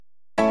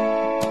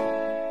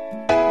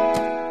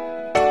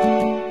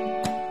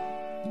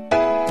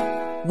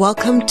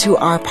Welcome to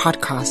our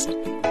podcast,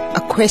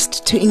 a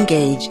quest to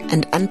engage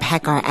and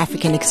unpack our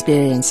African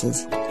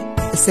experiences,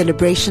 a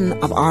celebration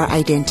of our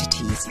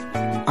identities,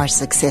 our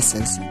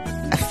successes,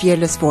 a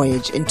fearless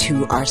voyage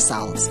into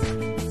ourselves.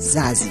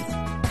 Uzazi.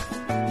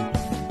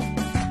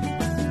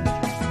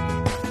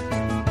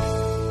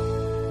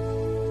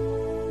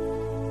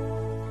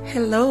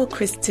 Hello,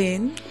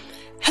 Christine.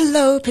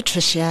 Hello,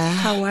 Patricia.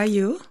 How are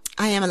you?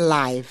 I am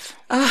alive.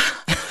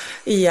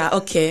 Yeah,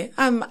 okay.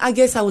 I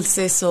guess I would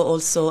say so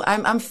also.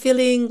 I'm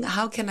feeling,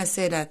 how can I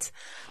say that?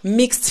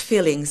 Mixed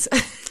feelings.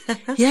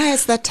 Yeah,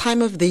 it's that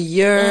time of the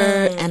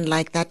year and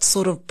like that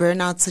sort of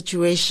burnout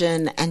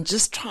situation and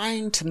just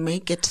trying to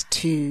make it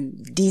to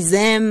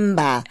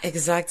December.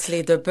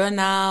 Exactly. The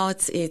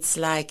burnout, it's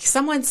like,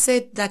 someone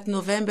said that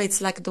November,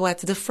 it's like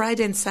the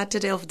Friday and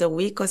Saturday of the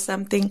week or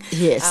something.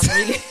 Yes.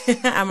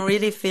 I'm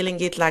really feeling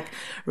it, like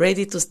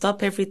ready to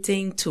stop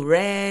everything, to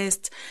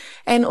rest.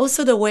 And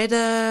also the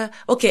weather.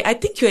 Okay, I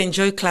think you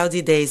enjoy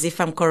cloudy days, if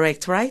I'm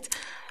correct, right?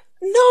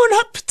 No,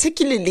 not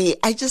particularly.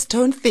 I just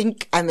don't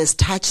think I'm as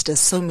touched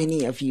as so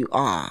many of you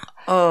are.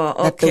 Oh,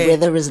 okay. That the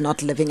weather is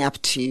not living up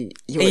to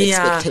your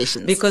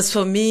expectations. Because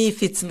for me,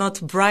 if it's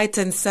not bright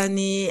and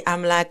sunny,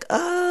 I'm like,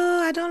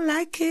 oh, I don't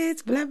like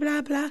it, blah,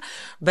 blah, blah.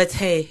 But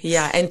hey,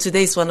 yeah. And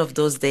today is one of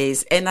those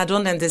days. And I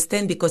don't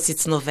understand because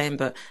it's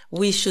November.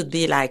 We should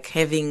be like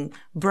having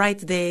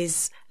bright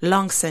days,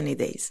 long sunny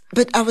days.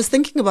 But I was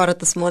thinking about it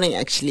this morning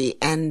actually.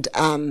 And,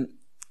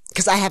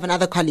 because I have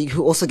another colleague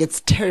who also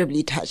gets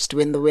terribly touched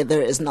when the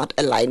weather is not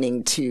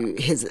aligning to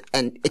his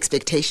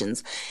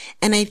expectations.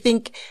 And I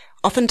think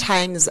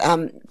oftentimes,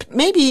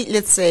 maybe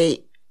let's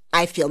say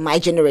I feel my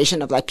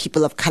generation of like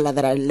people of color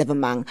that I live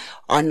among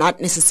are not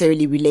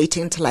necessarily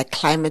relating to like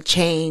climate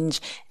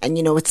change. And,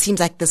 you know, it seems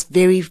like this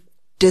very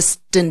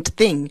distant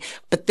thing.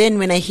 But then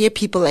when I hear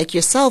people like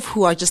yourself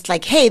who are just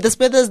like, hey, this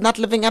weather is not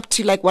living up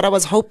to like what I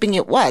was hoping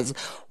it was.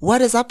 What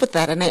is up with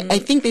that? And I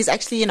think there's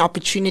actually an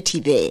opportunity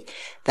there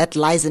that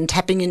lies in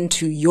tapping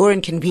into your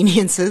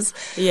inconveniences.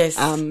 Yes.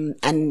 And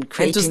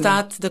creating. And to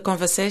start the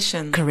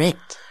conversation.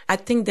 Correct. I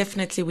think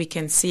definitely we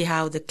can see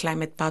how the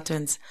climate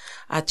patterns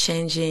are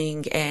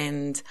changing.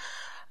 And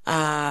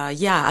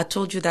I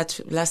told you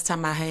that last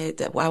time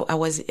I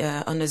was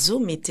on a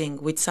Zoom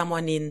meeting with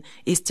someone in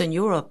Eastern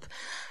Europe,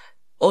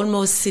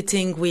 almost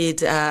sitting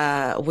with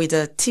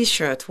a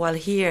t-shirt, while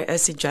here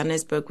us in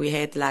Johannesburg we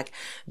had like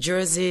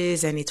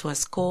jerseys and it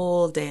was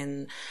cold.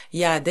 And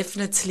yeah,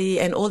 definitely.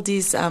 And all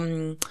these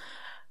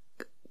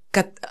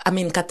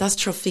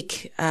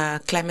catastrophic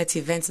climate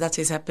events that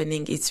is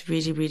happening, it's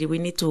really we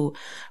need to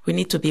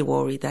be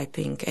worried, I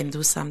think, and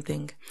do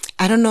something.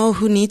 I don't know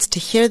who needs to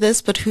hear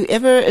this, but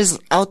whoever is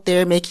out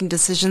there making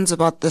decisions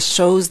about the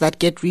shows that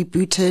get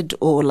rebooted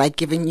or like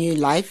giving new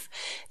life.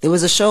 There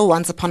was a show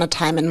once upon a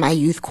time in my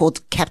youth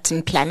called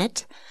Captain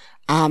Planet,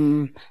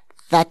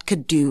 that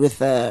could do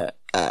with a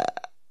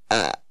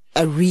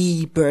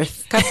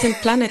rebirth. Captain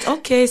Planet.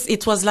 Okay.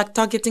 It was like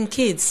targeting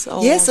kids.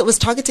 Or... Yes, it was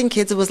targeting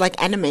kids. It was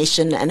like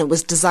animation and it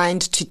was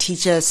designed to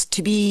teach us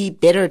to be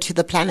better to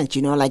the planet,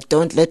 you know, like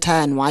don't litter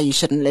and why you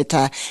shouldn't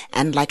litter.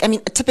 And like, I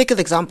mean, a typical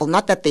example,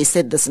 not that they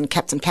said this in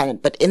Captain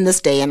Planet, but in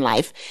this day in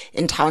life,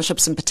 in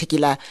townships in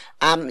particular,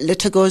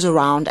 litter goes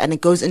around and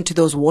it goes into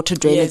those water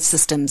drainage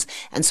systems.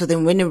 And so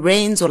then when it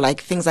rains or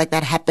like things like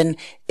that happen,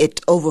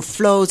 it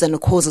overflows and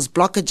it causes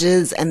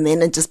blockages and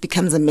then it just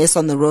becomes a mess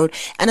on the road.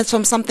 And it's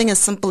from something as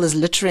simple as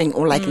littering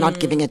or like not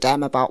giving a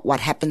damn about what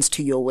happens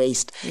to your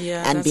waste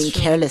and being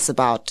careless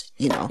about,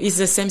 you know. It's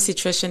the same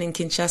situation in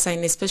Kinshasa,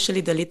 and especially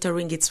the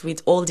littering, it's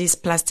with all these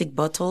plastic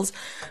bottles.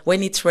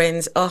 When it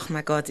rains, oh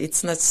my God,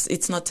 it's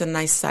not a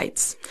nice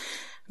sight.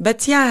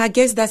 But yeah, I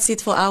guess that's it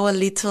for our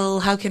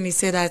little, how can we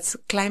say that,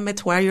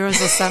 climate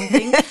warriors or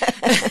something.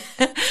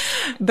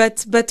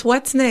 But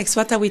what's next?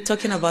 What are we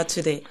talking about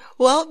today?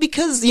 Well,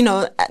 because, you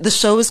know, the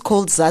show is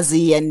called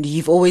Uzazi and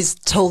you've always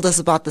told us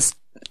about this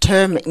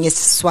term in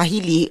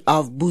Swahili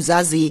of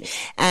Uzazi,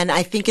 and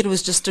I think it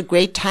was just a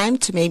great time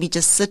to maybe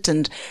just sit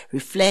and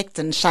reflect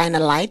and shine a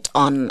light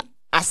on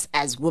us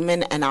as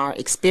women and our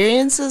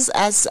experiences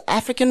as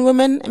African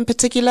women in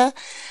particular,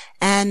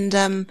 and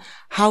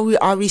how we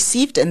are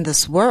received in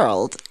this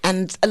world,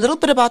 and a little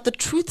bit about the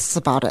truths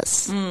about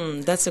us.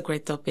 That's a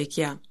great topic,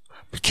 yeah.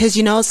 Because,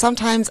 you know,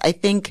 sometimes I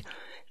think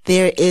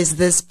there is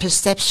this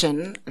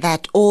perception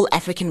that all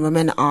African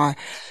women are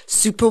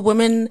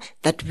superwomen,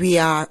 that we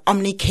are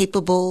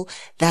omni-capable,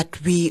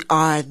 that we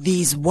are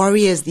these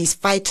warriors, these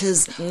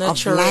fighters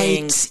of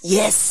light.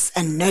 Yes,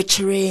 and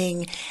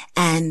nurturing.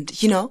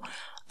 And, you know,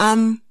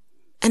 and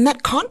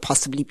that can't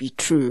possibly be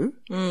true.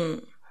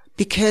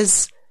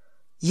 Because,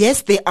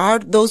 yes, there are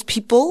those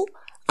people,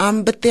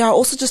 but there are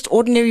also just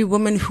ordinary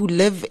women who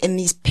live in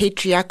these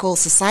patriarchal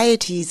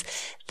societies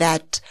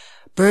that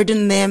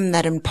burden them,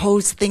 that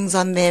impose things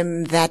on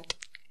them, that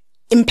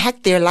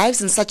impact their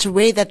lives in such a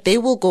way that they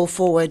will go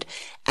forward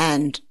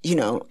and,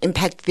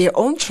 impact their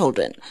own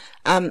children.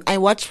 I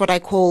watch what I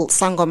call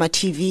Sangoma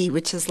TV,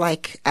 which is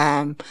like,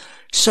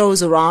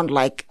 shows around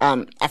like,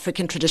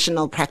 African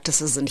traditional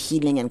practices and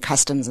healing and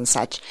customs and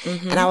such.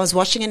 And I was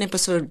watching an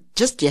episode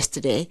just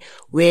yesterday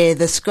where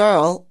this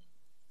girl,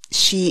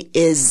 she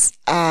is,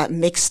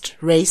 mixed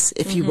race,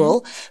 if you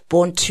will,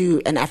 born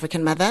to an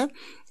African mother.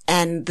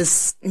 And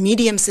this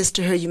medium says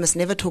to her, you must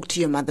never talk to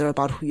your mother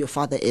about who your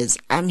father is.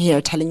 I'm here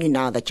telling you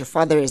now that your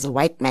father is a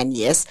white man,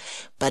 yes,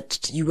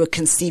 but you were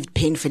conceived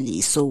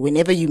painfully. So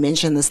whenever you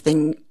mention this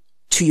thing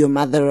to your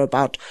mother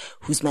about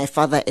who's my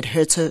father, it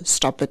hurts her.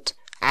 Stop it.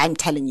 I'm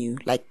telling you,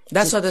 like.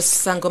 That's what the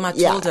Sangoma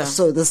told her.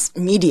 So this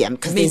medium,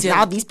 because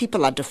now these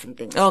people are different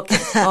things.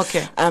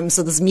 Okay.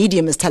 So this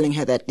medium is telling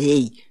her that,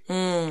 hey.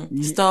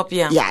 Stop,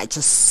 yeah. Yeah,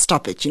 just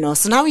stop it,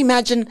 So now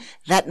imagine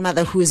that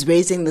mother who is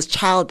raising this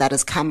child that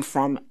has come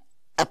from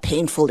a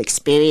painful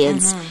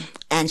experience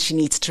and she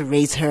needs to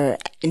raise her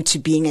into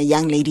being a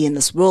young lady in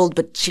this world,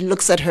 but she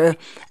looks at her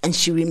and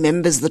she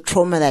remembers the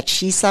trauma that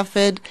she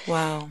suffered.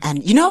 Wow.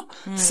 And,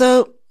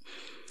 so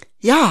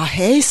yeah,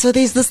 hey, so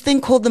there's this thing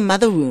called the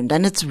mother wound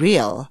and it's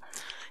real.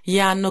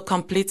 Yeah, no,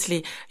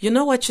 completely. You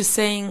know what you're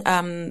saying?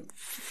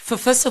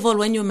 First of all,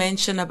 when you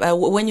mentioned,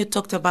 when you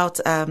talked about,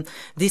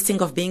 this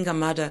thing of being a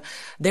mother,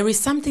 there is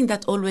something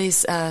that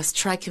always,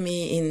 strike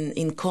me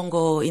in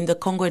Congo, in the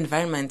Congo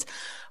environment.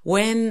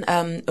 When,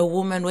 a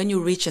woman, when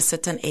you reach a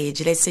certain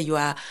age, let's say you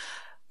are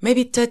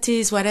maybe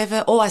 30s,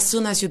 whatever, or as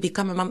soon as you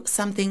become a mom,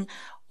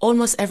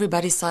 almost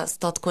everybody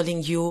start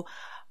calling you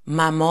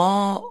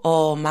maman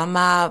or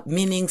mama,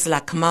 meanings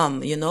like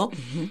mom,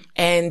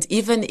 And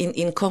even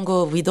in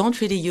Congo, we don't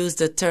really use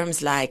the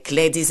terms like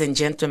ladies and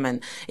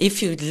gentlemen.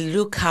 If you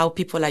look how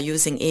people are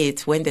using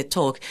it when they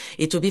talk,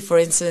 it will be, for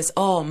instance,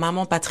 oh,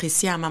 maman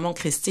Patricia, maman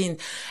Christine.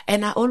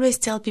 And I always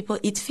tell people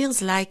it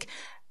feels like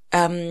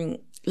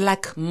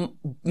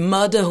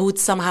motherhood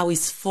somehow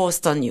is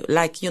forced on you.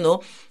 Like,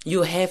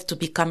 you have to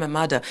become a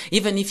mother,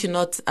 even if you're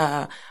not,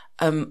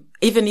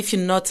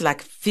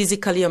 like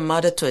physically a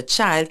mother to a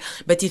child,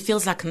 but it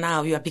feels like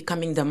now you are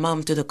becoming the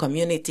mom to the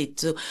community,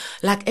 to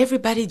like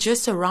everybody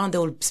just around, they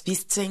will be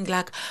saying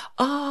like,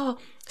 oh,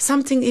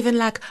 something even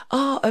like,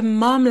 oh, a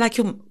mom like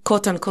you,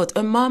 quote unquote,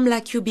 a mom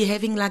like you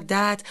behaving like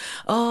that.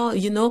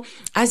 Oh,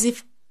 as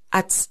if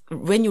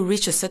when you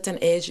reach a certain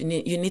age, you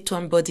need to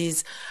embody,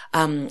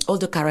 all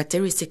the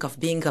characteristic of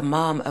being a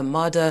mom, a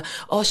mother.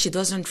 Or she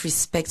doesn't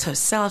respect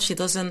herself. She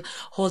doesn't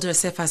hold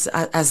herself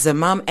as a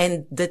mom.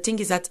 And the thing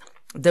is that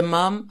the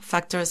mom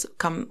factors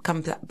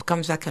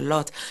comes back a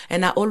lot.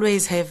 And I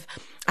always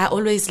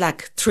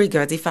like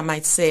triggered, if I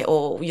might say,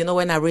 or,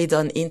 when I read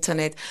on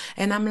internet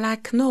and I'm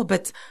like, no,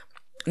 but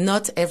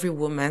not every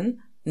woman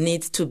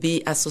needs to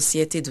be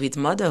associated with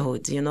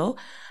motherhood,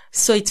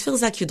 So it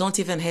feels like you don't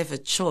even have a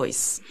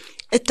choice.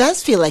 It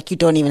does feel like you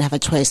don't even have a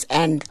choice.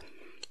 And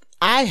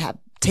I have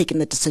taken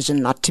the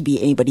decision not to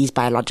be anybody's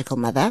biological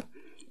mother.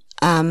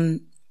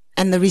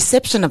 And the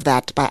reception of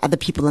that by other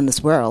people in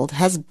this world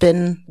has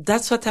been...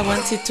 That's what I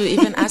wanted to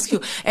even ask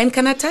you. And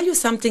can I tell you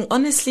something?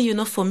 Honestly,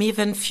 for me,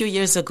 even a few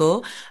years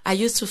ago, I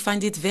used to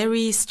find it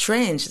very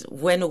strange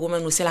when a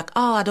woman would say like,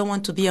 oh, I don't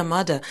want to be a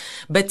mother.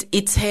 But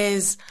it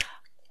has...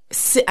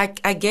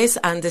 I guess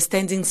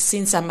understanding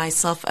since I'm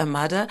myself a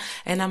mother,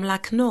 and I'm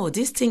like, no,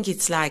 this thing,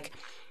 it's like,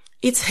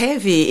 it's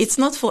heavy. It's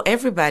not for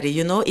everybody,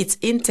 it's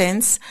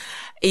intense.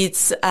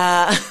 It's,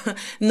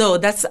 no,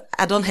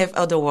 I don't have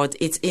other words.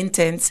 It's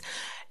intense.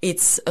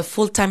 It's a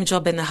full-time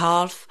job and a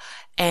half.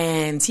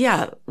 And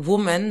yeah,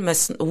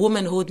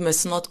 womanhood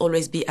must not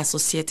always be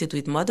associated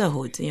with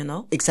motherhood,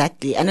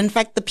 Exactly. And in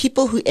fact, the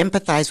people who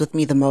empathize with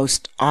me the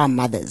most are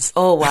mothers.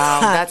 Oh, wow.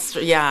 That's,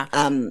 yeah.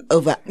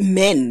 Over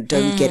men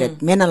don't get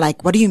it. Men are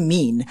like, what do you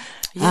mean?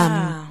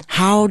 Yeah.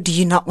 How do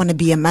you not want to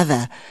be a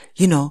mother?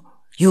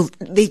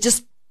 They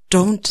just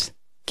don't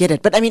get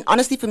it. But I mean,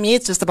 honestly, for me,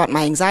 it's just about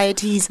my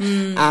anxieties.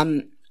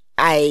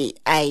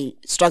 I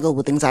struggle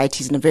with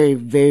anxieties in a very,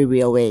 very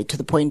real way, to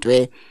the point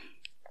where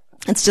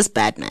it's just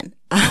bad, man.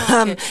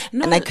 Okay.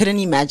 No. And I couldn't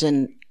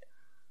imagine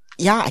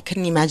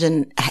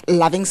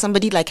loving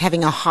somebody, like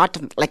having a heart,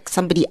 like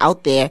somebody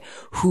out there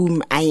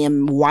whom I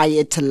am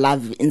wired to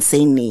love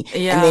insanely,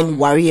 Yeah. and then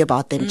worry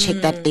about them,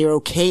 check that they're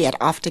okay at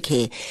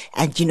aftercare,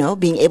 and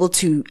being able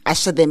to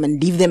usher them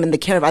and leave them in the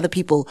care of other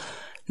people.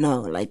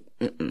 No, like,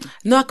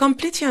 No, I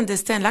completely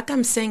understand. Like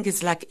I'm saying,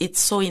 it's like, it's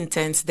so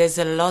intense. There's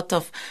a lot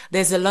of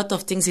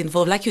things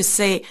involved. Like you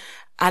say,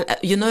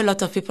 a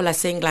lot of people are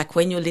saying like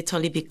when you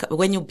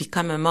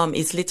become a mom,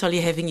 it's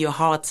literally having your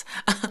heart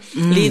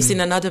lives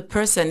in another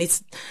person.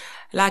 It's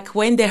like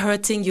when they're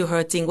hurting, you're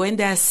hurting. When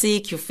they're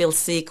sick, you feel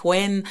sick.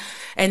 And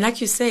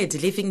like you said,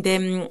 leaving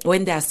them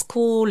when they're at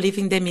school,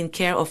 leaving them in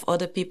care of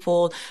other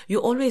people,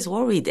 you're always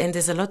worried. And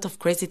there's a lot of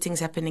crazy things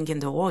happening in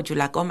the world. You're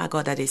like, oh my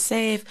God, are they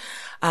safe?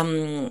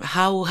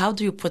 How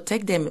do you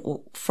protect them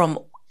from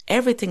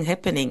everything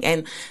happening?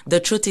 And the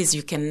truth is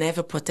you can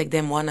never protect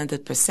them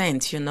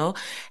 100%,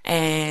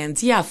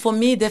 And yeah, for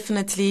me,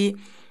 definitely,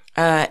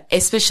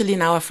 especially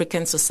in our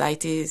African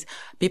societies,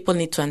 people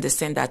need to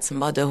understand that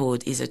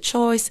motherhood is a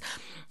choice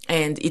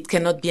and it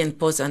cannot be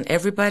imposed on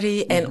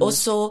everybody. Mm-hmm. And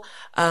also,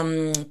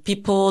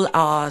 people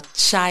are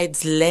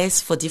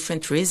childless for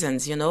different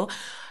reasons, you know.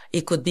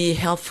 It could be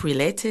health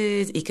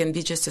related. It can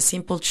be just a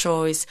simple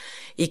choice.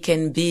 It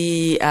can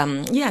be,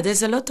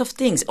 there's a lot of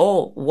things.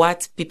 Or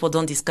what people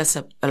don't discuss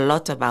a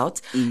lot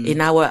about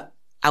in I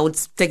would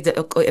take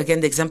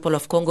the example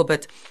of Congo,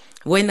 but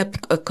when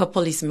a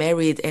couple is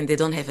married and they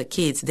don't have a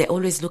kid, they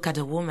always look at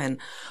the woman.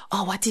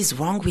 Oh, what is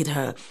wrong with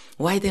her?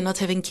 Why they're not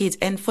having kids?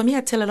 And for me,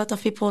 I tell a lot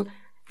of people,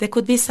 there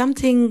could be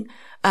something,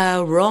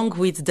 wrong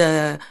with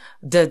the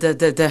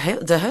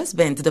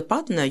husband, the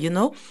partner, you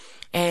know?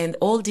 And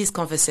all these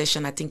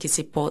conversations, I think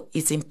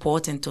it's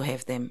important to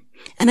have them.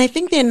 And I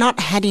think they're not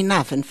had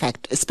enough, in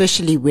fact,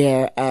 especially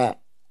where a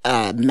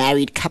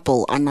married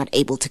couple are not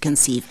able to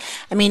conceive.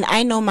 I mean,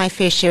 I know my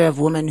fair share of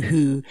women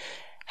who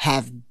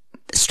have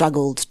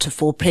struggled to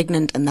fall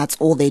pregnant, and that's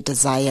all they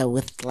desire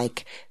with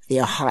like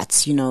their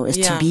hearts, you know, is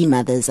to be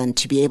mothers and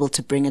to be able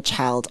to bring a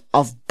child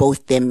of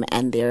both them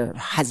and their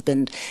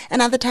husband.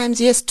 And other times,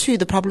 yes, too,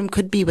 the problem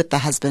could be with the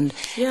husband.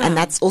 Yeah. And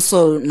that's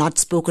also not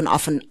spoken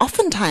often.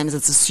 Oftentimes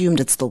it's assumed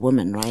it's the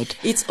woman, right?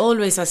 It's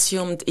always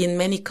assumed in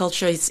many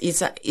cultures.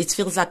 It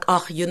feels like,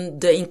 you're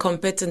the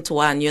incompetent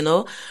one, you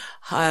know?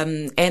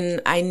 And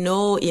I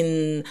know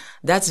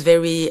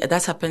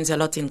that happens a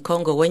lot in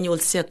Congo when you will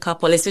see a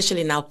couple,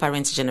 especially in our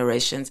parents'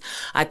 generations.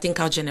 I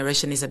think our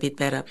generation is a bit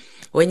better.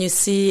 When you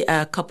see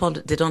a couple,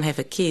 they don't have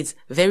a kid,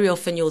 very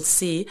often you'll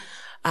see,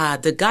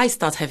 the guy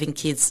start having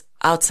kids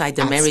outside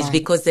the marriage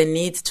because they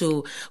need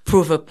to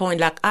prove a point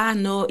like,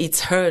 no,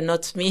 it's her,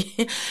 not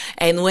me.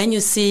 And when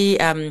you see,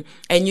 and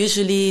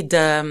usually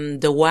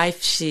the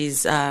wife,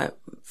 she's,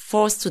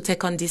 forced to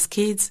take on these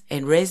kids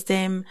and raise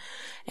them.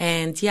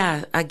 And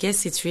yeah, I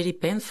guess it's really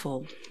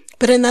painful.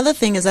 But another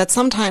thing is that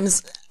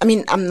sometimes, I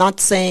mean, I'm not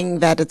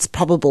saying that it's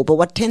probable, but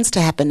what tends to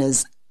happen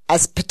is,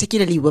 as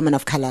particularly women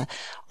of color,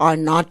 are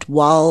not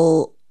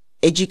well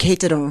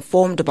educated or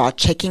informed about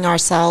checking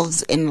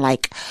ourselves in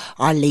like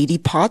our lady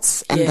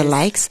parts and the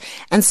likes.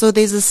 And so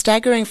there's a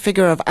staggering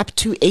figure of up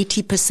to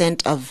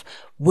 80% of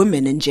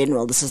women in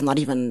general. This is not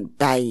even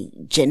by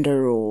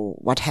gender or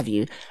what have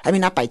you. I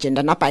mean, not by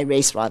gender, not by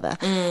race rather.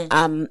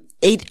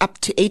 Up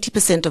to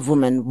 80% of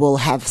women will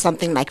have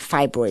something like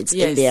fibroids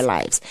in their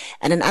lives.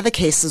 And in other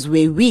cases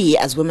where we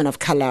as women of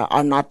color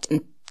are not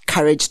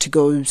encouraged to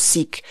go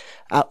seek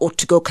or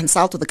to go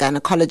consult with a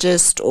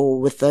gynecologist or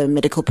with a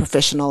medical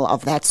professional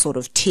of that sort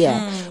of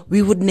tier,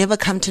 we would never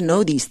come to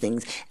know these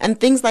things. And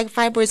things like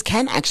fibroids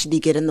can actually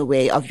get in the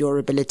way of your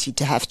ability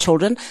to have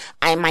children.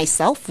 I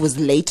myself was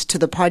late to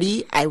the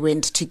party. I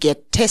went to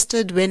get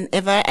tested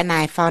whenever, and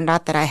I found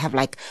out that I have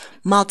like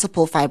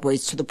multiple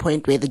fibroids to the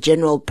point where the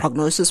general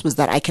prognosis was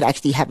that I could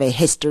actually have a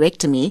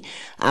hysterectomy,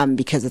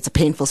 because it's a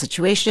painful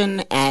situation.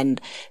 And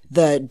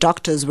the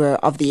doctors were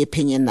of the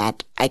opinion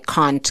that I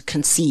can't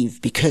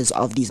conceive because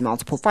of these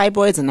multiple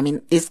fibroids. And I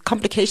mean, there's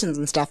complications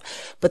and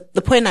stuff. But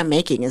the point I'm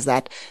making is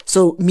that,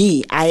 so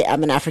me, I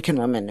am an African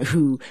woman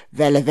who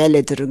vele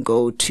didn't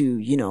go to,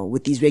 you know,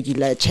 with these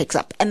regular checks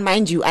up. And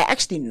mind you, I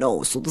actually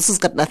know. So this has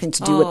got nothing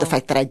to do with the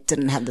fact that I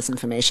didn't have this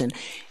information.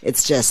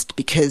 It's just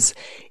because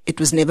it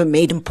was never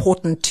made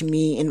important to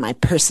me in my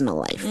personal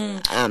life.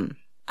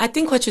 I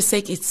think what you say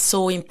is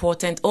so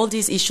important. All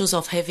these issues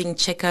of having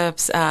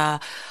checkups,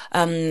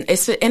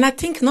 and I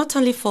think not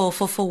only for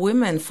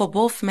women, for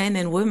both men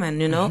and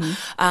women, you know,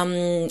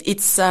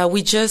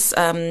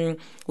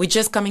 we're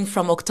just coming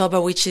from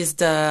October, which is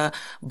the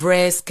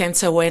Breast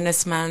Cancer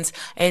Awareness Month.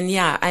 And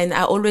and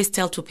I always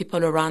tell to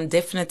people around,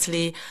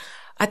 definitely,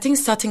 I think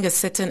starting a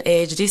certain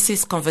age, this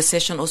is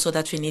conversation also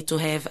that we need to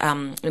have,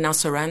 in our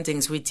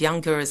surroundings with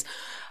young girls.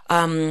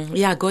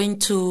 Going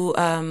to,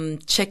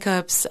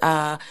 checkups,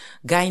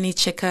 gynae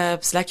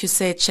checkups, like you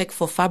said, check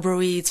for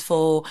fibroids,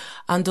 for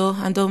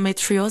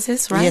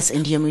endometriosis, right? Yes,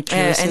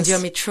 endometriosis.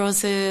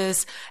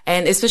 Endometriosis.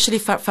 And especially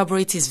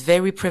fibroids is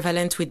very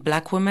prevalent with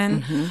Black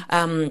women.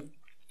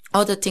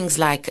 Other things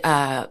like,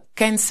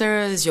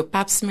 cancers, your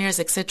pap smears,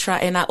 etc.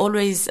 And I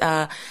always,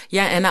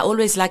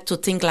 like to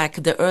think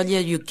like the earlier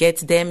you get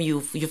them,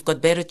 you've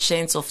got better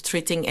chance of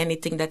treating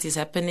anything that is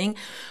happening.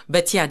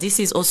 But this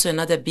is also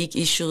another big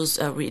issues,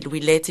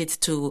 related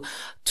to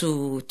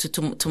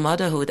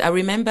motherhood. I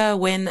remember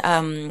when,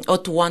 or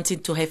to wanting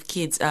to have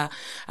kids. I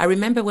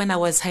remember when I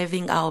was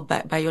having our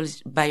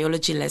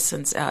biology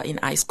lessons, in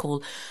high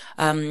school.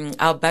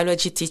 Our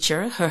biology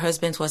teacher, her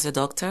husband was a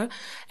doctor.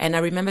 And I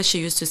remember she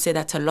used to say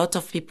that a lot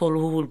of people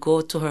who would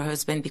go to her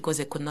husband because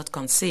they could not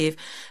conceive,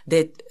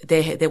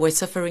 they were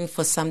suffering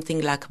for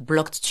something like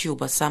blocked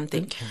tube or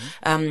something. Okay.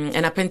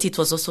 And apparently it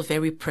was also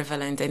very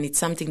prevalent, and it's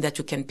something that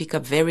you can pick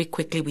up very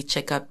quickly with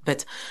checkup.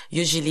 But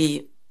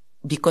usually,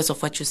 because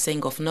of what you're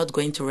saying of not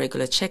going to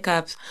regular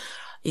checkups,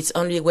 it's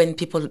only when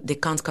they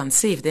can't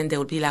conceive, then they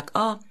will be like,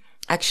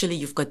 actually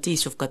you've got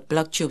this, you've got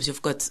block tubes,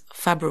 you've got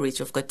fibroids,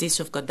 you've got this,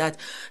 you've got that.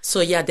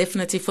 So yeah,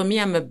 definitely for me,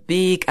 I'm a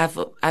big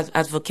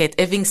advocate,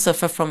 having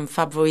suffered from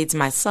fibroids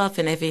myself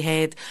and having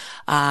had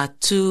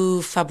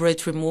 2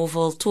 fibroid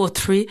removal, 2 or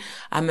 3.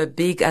 I'm a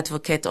big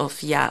advocate of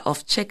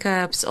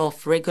checkups,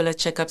 of regular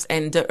checkups,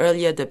 and the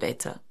earlier the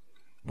better.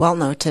 Well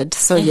noted.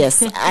 So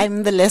yes,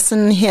 I'm the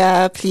lesson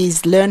here.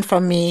 Please learn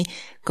from me.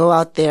 Go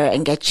out there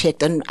and get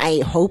checked. And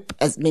I hope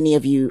as many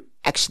of you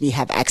actually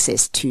have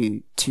access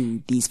to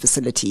these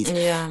facilities.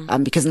 Yeah.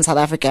 Because in South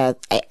Africa,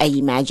 I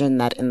imagine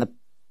that in the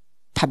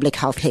public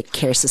health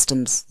care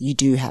systems, you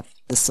do have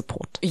the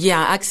support. Yeah,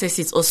 access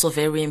is also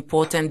very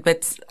important,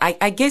 but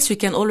I guess we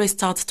can always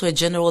start to a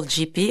general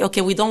GP.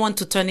 Okay, we don't want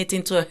to turn it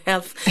into a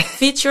health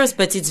features,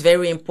 but it's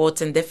very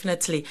important,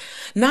 definitely.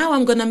 Now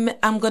I'm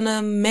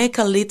gonna make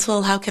a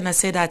little, how can I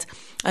say that?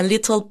 A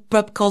little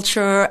pop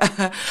culture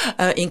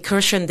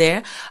incursion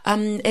there.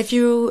 Have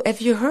you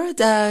heard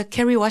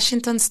Kerry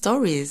Washington's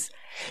stories?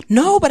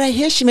 No, but I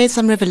hear she made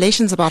some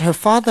revelations about her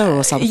father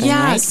or something,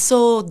 yeah, right?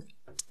 So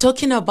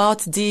talking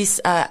about this,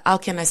 how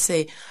can I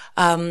say,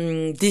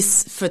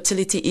 these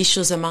fertility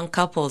issues among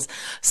couples.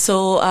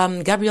 So,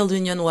 Gabrielle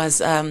Union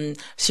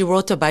she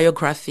wrote a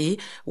biography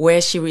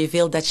where she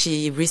revealed that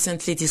she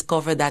recently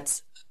discovered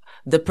that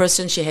the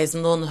person she has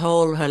known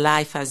all her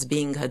life as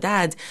being her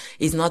dad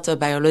is not a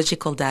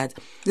biological dad.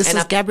 This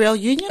is Gabrielle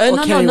Union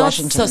or Kerry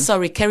Washington? So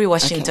sorry, Kerry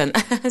Washington.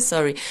 Okay.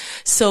 Sorry.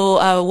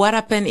 So, what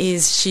happened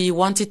is she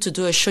wanted to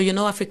do a show. You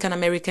know, African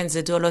Americans,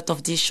 they do a lot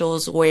of these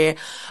shows where,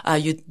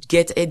 you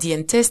get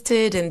ADN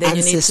tested and then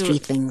ancestry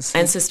things.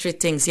 Ancestry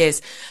things,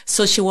 yes.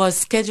 So she was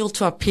scheduled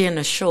to appear in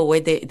a show where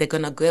they're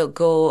gonna go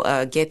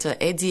get her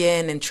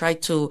ADN and try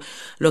to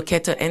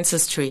locate her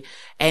ancestry.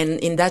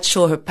 And in that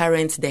show, her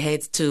parents, they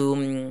had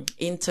to,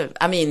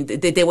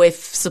 they were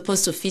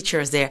supposed to feature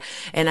us there.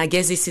 And I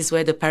guess this is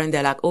where the parents,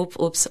 they're like,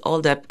 oops,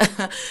 hold up.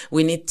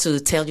 We need to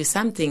tell you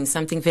something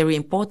very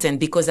important,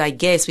 because I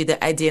guess with the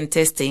ADN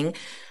testing,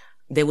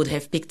 they would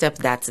have picked up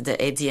that the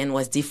ADN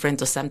was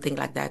different or something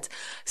like that.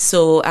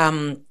 So,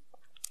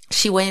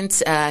 she went,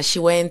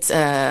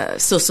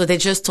 so they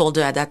just told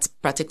her at that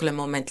particular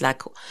moment,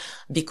 like,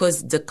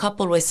 because the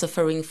couple were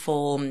suffering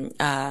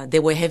they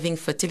were having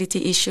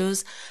fertility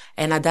issues.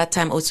 And at that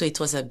time also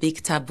it was a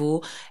big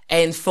taboo.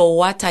 And for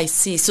what I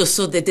see,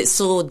 so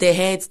they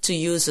had to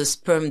use a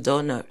sperm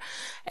donor.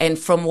 And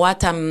from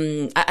what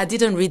I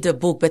didn't read the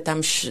book, but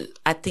I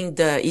think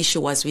the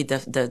issue was with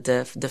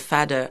the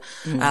father,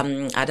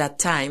 at that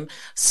time.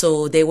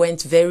 So they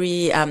went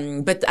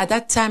but at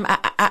that time,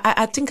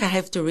 I think I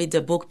have to read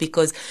the book,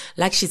 because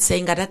like she's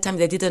saying, at that time,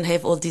 they didn't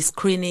have all this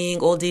screening,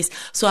 all this.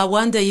 So I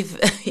wonder if,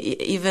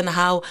 even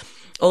how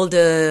all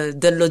the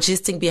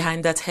logistic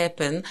behind that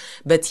happened.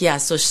 But yeah,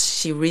 so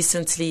she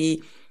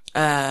recently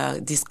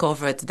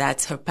discovered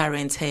that her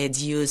parents had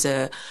used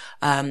a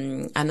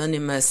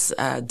anonymous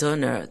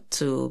donor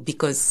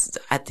because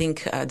I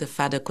think the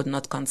father could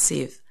not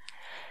conceive.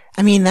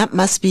 I mean, that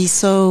must be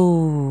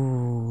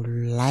so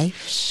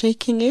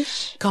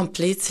life-shaking-ish.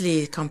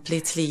 Completely,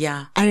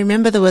 yeah. I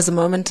remember there was a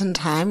moment in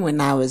time when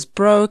I was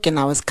broke and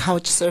I was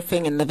couch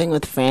surfing and living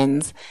with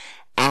friends,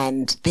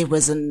 and there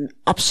was an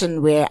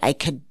option where I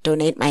could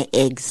donate my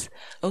eggs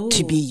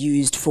to be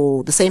used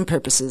for the same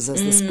purposes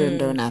as the sperm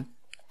donor.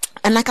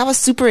 And like, I was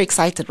super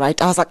excited,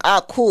 right? I was like,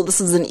 cool. This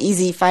is an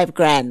easy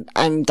 $5,000.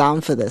 I'm down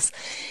for this.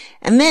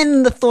 And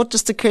then the thought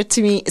just occurred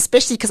to me,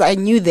 especially because I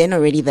knew then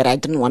already that I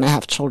didn't want to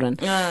have children.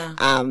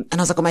 And I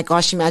was like, oh my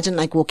gosh, imagine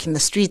like walking the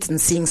streets and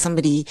seeing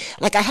somebody,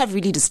 like, I have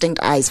really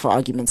distinct eyes, for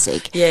argument's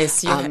sake.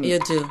 Yes, you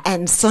do.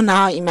 And so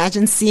now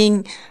imagine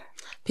seeing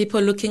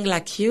people looking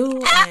like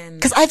you.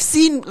 Because I've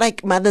seen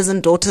like mothers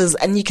and daughters,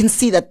 and you can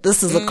see that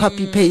this is a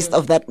copy paste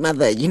of that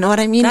mother. You know what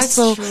I mean? That's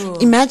so true.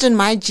 Imagine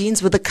my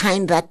genes were the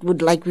kind that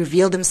would like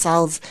reveal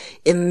themselves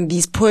in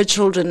these poor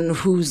children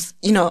who's,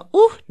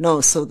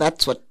 so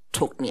that's what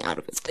talked me out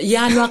of it.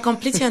 Yeah, no, I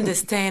completely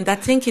understand. I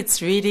think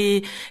it's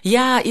really,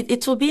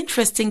 it will be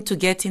interesting to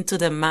get into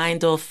the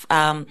mind of,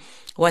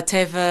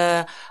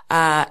 whatever,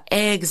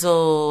 eggs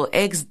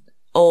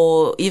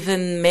or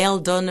even male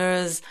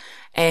donors.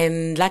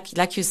 And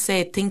like you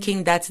said,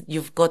 thinking that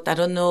you've got, I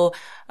don't know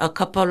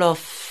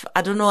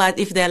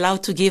if they're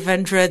allowed to give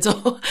hundreds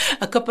or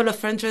a couple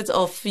of hundreds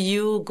of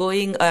you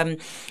going,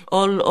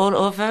 all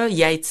over.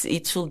 Yeah,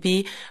 it will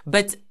be.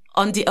 But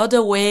on the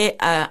other way,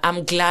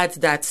 I'm glad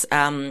that,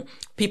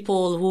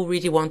 people who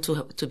really want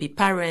to be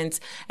parents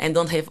and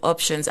don't have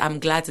options, I'm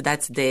glad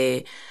that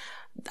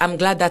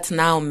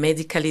now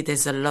medically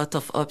there's a lot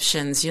of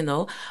options,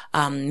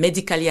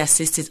 medically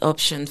assisted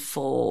options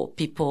for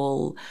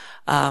people,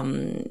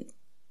 to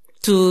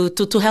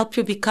help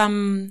you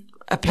become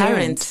a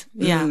parent.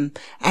 Yeah.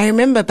 I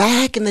remember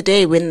back in the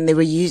day when they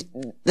were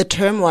the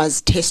term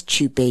was test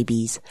tube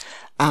babies,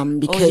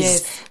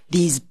 because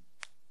these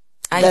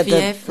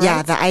IVF,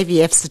 right? The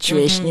IVF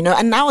situation,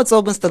 and now it's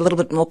almost a little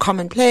bit more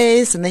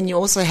commonplace. And then you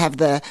also have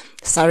the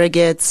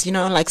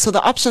surrogates, so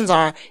the options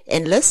are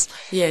endless.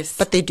 Yes.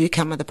 But they do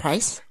come with a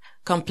price.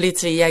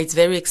 Completely. Yeah, it's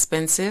very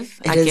expensive,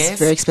 I It guess. is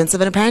very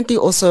expensive. And apparently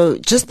also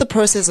just the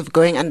process of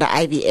going under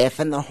IVF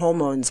and the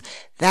hormones,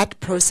 that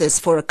process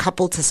for a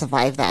couple to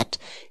survive that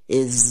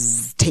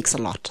takes a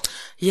lot.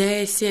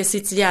 Yes,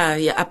 it's,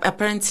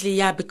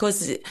 apparently,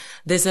 because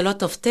there's a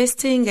lot of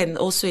testing and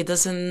also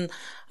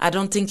I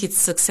don't think it's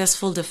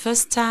successful the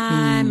first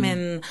time.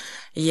 And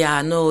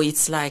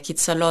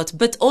it's a lot,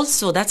 but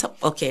also that's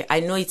okay. I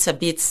know it's a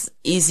bit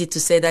easy to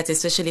say that,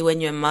 especially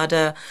when you're a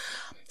mother.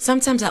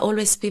 Sometimes I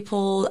always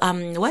people,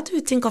 what do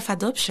you think of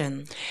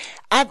adoption?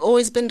 I've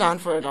always been down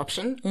for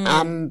adoption.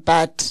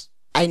 But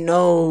I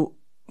know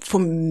for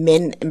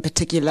men in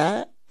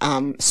particular,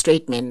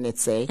 straight men,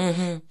 let's say,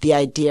 the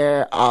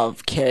idea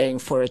of caring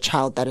for a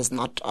child that is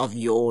not of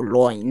your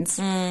loins,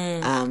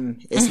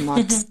 is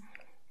not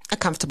a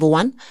comfortable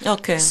one.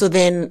 Okay. So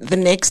then the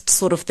next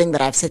sort of thing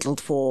that I've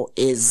settled for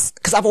is,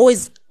 because I've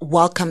always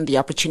welcomed the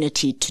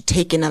opportunity to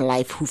take in a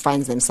life who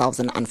finds themselves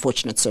in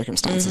unfortunate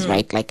circumstances,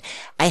 right? Like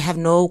I have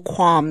no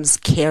qualms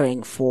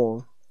caring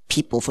for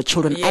people, for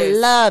children. Yes. I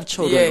love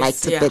children like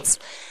to bits.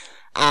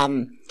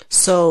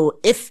 So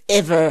if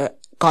ever,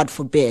 God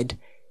forbid,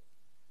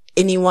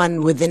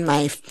 anyone within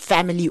my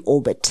family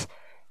orbit,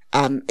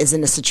 is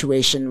in a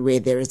situation where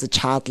there is a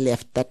child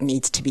left that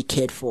needs to be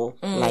cared for,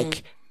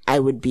 like I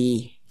would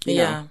be, you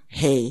know,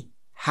 hey,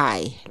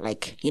 hi,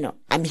 like, you know,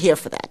 I'm here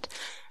for that.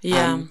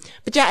 Yeah.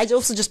 But I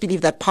also just believe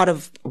that part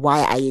of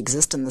why I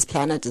exist on this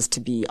planet is to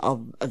be a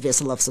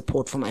vessel of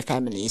support for my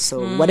family.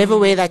 So whatever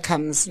way that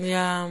comes,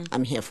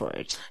 I'm here for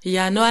it.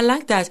 Yeah, no, I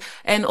like that.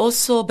 And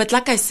also, but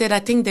like I said, I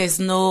think there's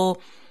no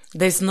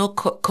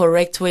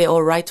correct way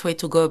or right way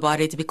to go about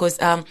it, because,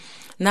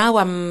 now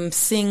I'm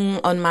seeing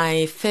on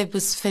my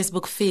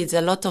Facebook feeds a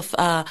lot of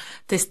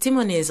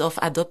testimonies of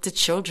adopted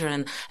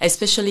children,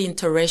 especially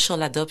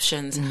interracial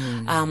adoptions.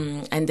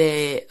 And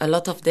a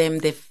lot of them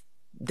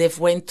they've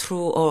went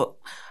through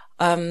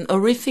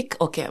horrific.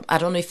 Okay, I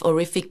don't know if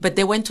horrific, but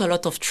they went through a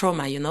lot of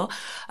trauma. You know,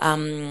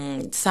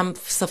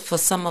 for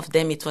some of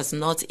them it was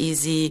not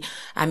easy.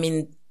 I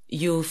mean,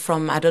 you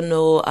from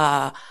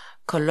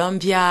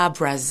Colombia,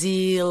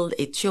 Brazil,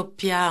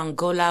 Ethiopia,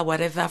 Angola,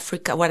 whatever,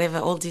 Africa, whatever,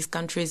 all these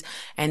countries.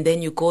 And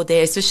then you go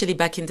there, especially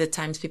back in the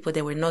times, people,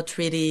 they were not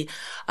really,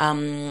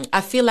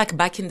 I feel like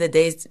back in the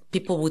days,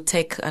 people would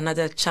take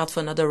another child for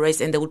another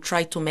race and they would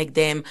try to make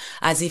them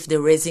as if they're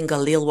raising a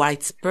little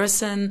white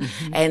person.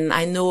 And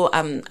I know,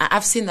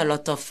 I've seen a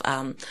lot of,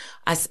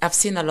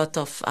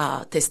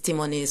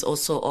 testimonies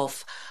also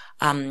of,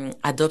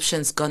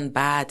 adoptions gone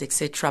bad,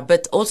 etc.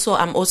 But also,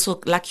 I'm also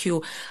like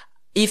you,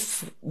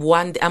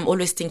 I'm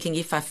always thinking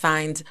if I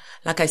find,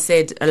 like I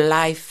said, a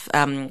life,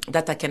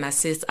 that I can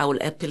assist, I will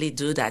happily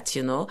do that,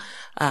 you know.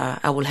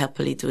 I will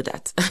happily do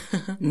that.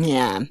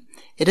 Yeah.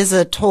 It is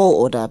a tall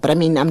order, but I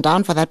mean, I'm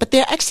down for that. But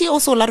there are actually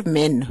also a lot of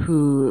men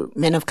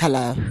of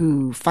color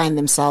who find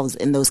themselves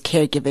in those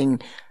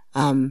caregiving,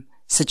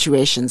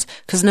 situations.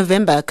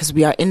 Because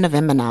we are in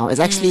November now,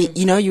 is actually,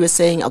 you know, you were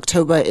saying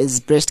October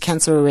is Breast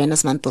Cancer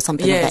Awareness Month or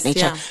something of that nature.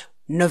 Yeah.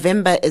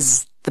 November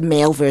is the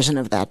male version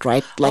of that,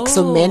 right? Like,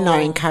 so men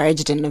are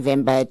encouraged in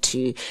November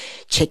to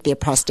check their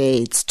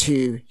prostates,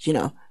 to, you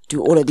know,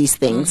 do all of these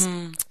things.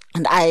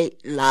 And I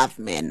love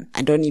men.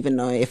 I don't even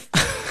know if,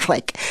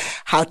 like,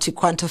 how to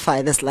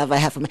quantify this love I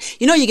have for men.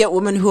 You know, you get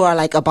women who are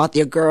like about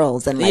their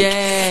girls and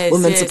like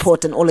women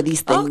support and all of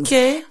these things.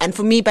 Okay. And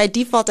for me, by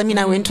default, I mean,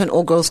 I went to an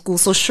all-girls school,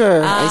 so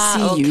sure, I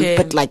see you,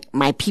 but like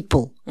my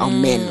people are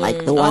men,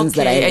 like the ones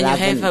that I love.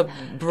 And you have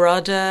a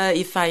brother,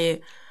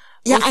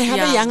 I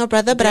have a younger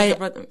brother, but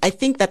I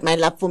think that my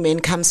love for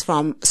men comes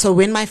from, so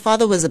when my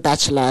father was a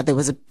bachelor, there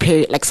was a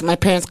period, like, so my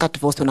parents got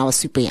divorced when I was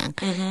super young.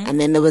 And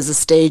then there was a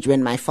stage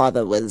when my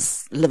father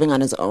was living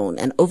on his own.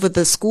 And over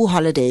the school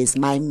holidays,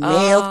 my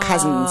male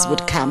cousins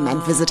would come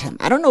and visit him.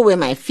 I don't know where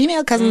my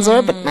female cousins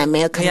were, but my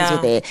male cousins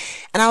were there.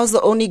 And I was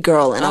the only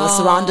girl, and I was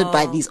surrounded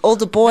by these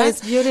older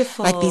boys. That's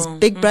beautiful. Like these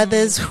big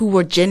brothers who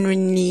were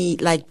genuinely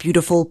like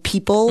beautiful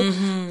people.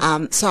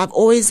 So I've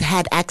always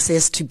had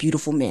access to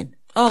beautiful men.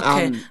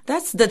 Okay.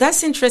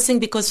 That's interesting,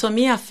 because for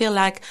me, I feel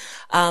like,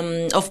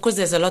 of course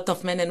there's a lot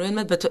of men and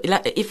women, but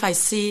if I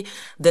see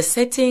the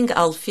setting,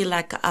 I'll feel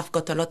like I've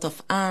got a lot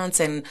of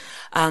aunts and,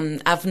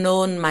 I've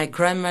known my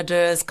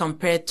grandmothers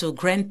compared to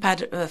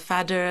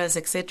grandfathers,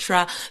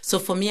 etc. So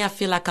for me, I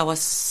feel like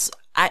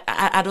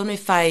I don't know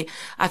if I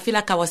feel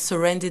like I was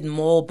surrounded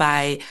more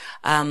by,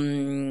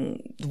 in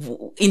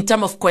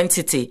terms of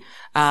quantity,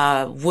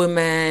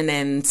 women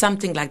and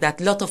something like that.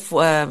 A lot of,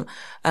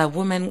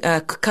 women,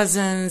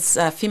 cousins,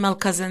 female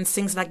cousins,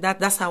 things like that.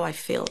 That's how I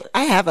feel.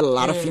 I have a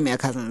lot of female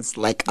cousins,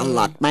 like a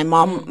lot. My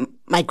mom,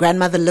 my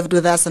grandmother lived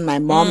with us and my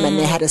mom, and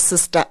they had a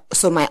sister.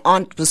 So my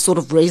aunt was sort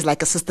of raised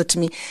like a sister to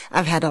me.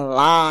 I've had a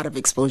lot of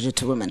exposure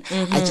to women.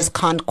 I just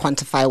can't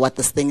quantify what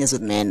this thing is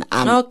with men.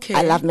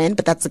 I love men,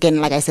 but that's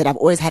again, like I said, I've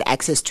always had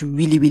access to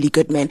really, really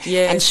good men.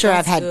 Yes, and sure,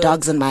 I've had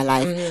dogs in my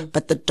life,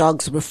 but the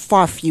dogs were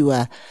far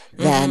fewer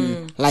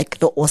than like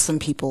the awesome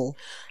people,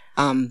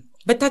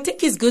 But I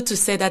think it's good to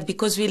say that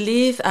because we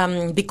live,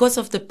 because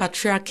of the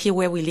patriarchy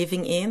where we're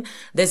living in,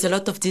 there's a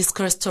lot of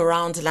discourse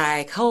around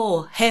like,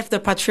 oh, have the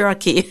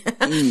patriarchy.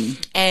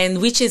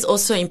 And which is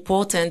also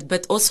important,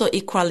 but also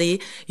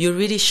equally, you're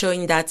really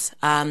showing that,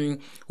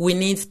 we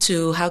need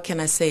to, how can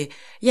I say?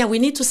 Yeah, we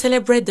need to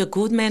celebrate the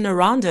good men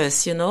around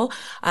us, you know.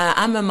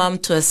 I'm a mom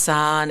to a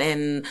son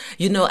and,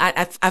 you know,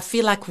 I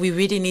feel like we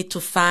really need to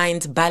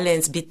find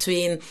balance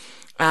between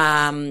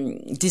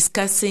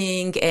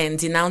discussing and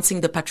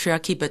denouncing the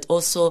patriarchy, but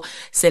also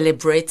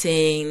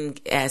celebrating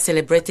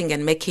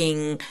and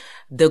making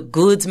the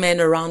good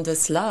men around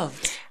us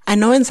loved. I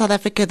know in South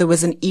Africa there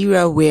was an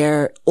era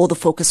where all the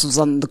focus was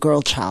on the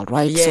girl child,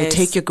 right? Yes. So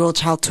take your girl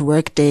child to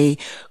work day,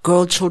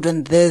 girl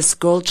children this,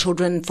 girl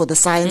children for the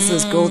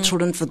sciences, girl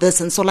children for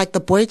this. And so like the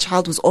boy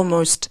child was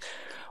almost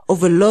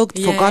overlooked,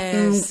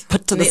 forgotten,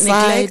 put to the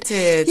side.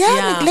 Neglected.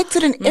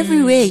 Neglected in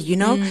every way, you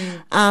know?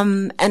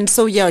 And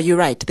so, yeah, you're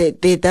right.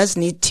 There does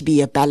need to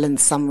be a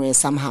balance somewhere,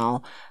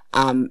 somehow,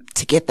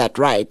 to get that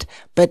right.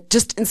 But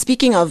just in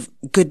speaking of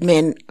good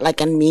men, like,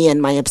 and me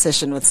and my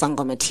obsession with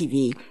Sangoma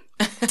TV,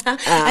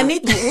 I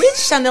need,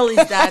 which channel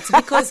is that?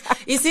 Because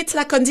is it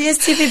like on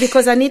DSTV?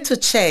 Because I need to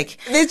check.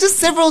 There's just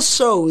several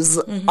shows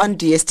on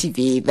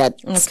DSTV that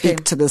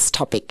speak to this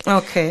topic.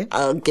 Okay.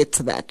 I'll get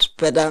to that.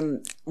 But,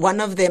 one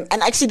of them,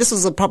 and actually this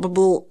was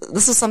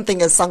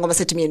something as Sangoma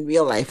said to me in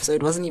real life. So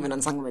it wasn't even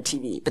on Sangoma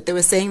TV, but they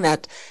were saying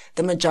that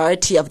the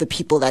majority of the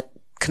people that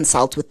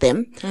consult with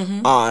them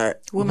are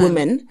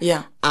women.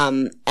 Yeah.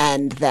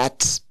 And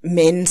that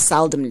men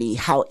seldomly,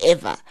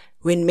 however,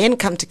 when men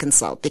come to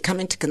consult, they're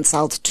coming to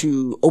consult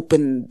to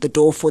open the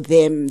door for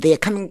them. They're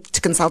coming to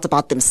consult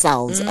about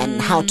themselves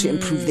and how to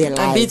improve their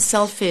lives. A bit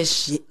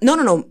selfish.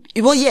 No.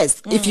 Well,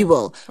 yes, if you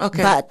will.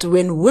 Okay. But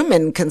when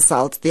women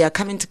consult, they are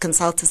coming to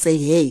consult to say,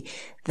 hey,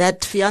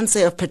 that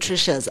fiance of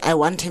Patricia's, I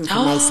want him for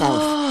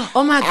myself.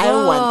 Oh my God.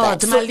 I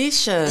want that.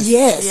 Malicious.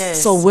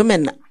 Yes. So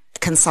women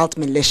consult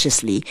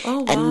maliciously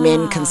and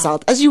men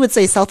consult, as you would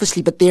say,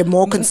 selfishly, but they're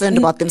more concerned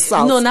about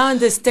themselves. No, now I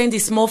understand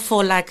it's more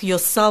for like your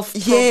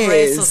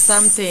self-progress or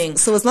something.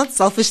 So it's not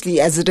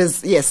selfishly as it is,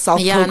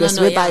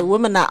 self-progress, whereby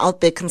women are out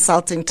there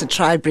consulting to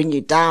try bring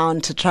you down,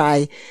 to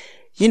try,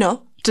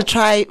 to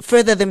try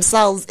further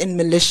themselves in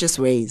malicious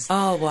ways.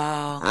 Oh,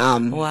 wow.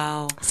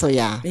 Wow. So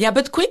yeah. Yeah,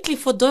 but quickly,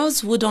 for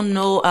those who don't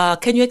know,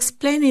 can you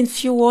explain in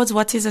few words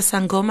what is a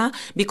Sangoma?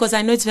 Because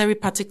I know it's very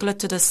particular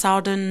to the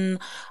Southern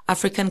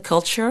African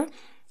culture.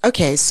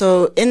 Okay.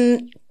 So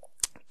in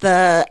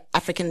the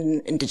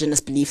African indigenous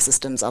belief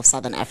systems of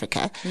Southern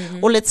Africa,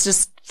 or let's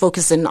just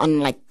focus in on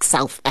like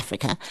South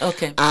Africa.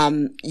 Okay.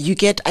 You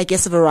get, I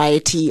guess, a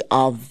variety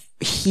of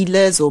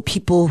healers or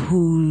people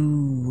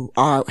who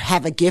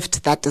have a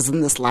gift that is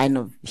in this line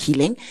of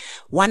healing.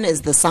 One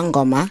is the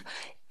Sangoma,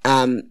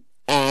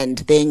 and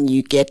then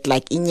you get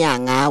like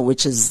Inyanga,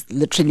 which is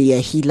literally a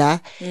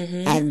healer,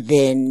 and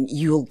then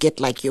you'll get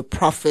like your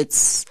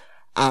prophets,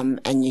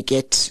 and you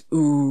get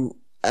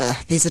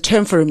there's a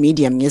term for a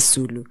medium, yes,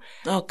 Zulu.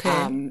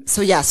 Okay.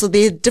 So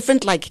there are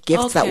different like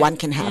gifts that one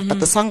can have,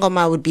 but the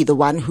Sangoma would be the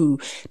one who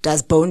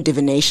does bone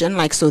divination,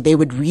 like so they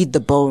would read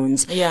the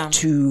bones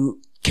to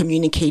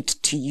communicate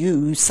to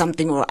you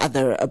something or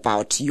other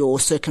about your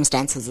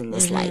circumstances in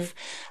this life.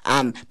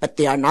 But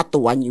they are not the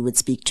one you would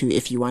speak to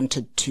if you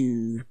wanted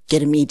to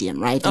get a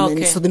medium, right? And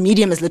then, so the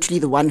medium is literally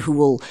the one who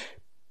will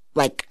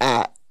like,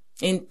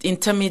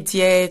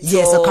 intermediate.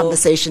 Yes, a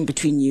conversation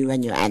between you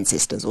and your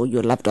ancestors or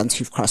your loved ones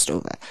who've crossed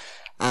over.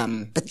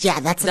 But yeah,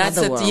 that's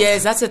another world.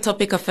 Yes, that's a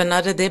topic of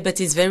another day,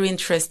 but it's very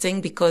interesting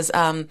because,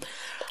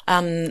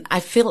 I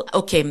feel,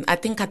 I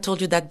think I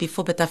told you that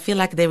before, but I feel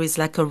like there is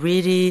like a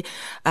really,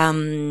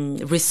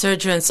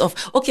 resurgence of,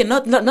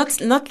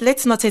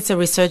 let's not say it's a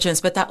resurgence,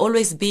 but I've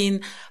always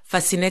been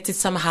fascinated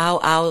somehow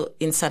how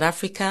in South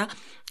Africa,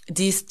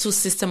 these two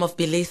systems of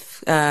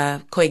belief,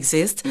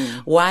 coexist.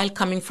 While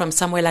coming from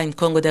somewhere like in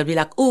Congo, they'll be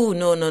like, oh,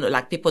 no,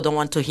 like people don't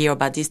want to hear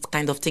about this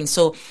kind of thing.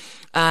 So,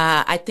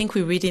 I think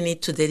we really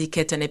need to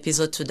dedicate an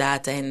episode to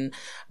that. And,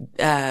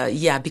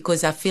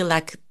 because I feel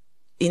like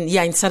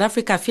in South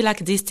Africa, I feel like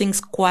these things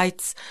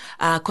quite,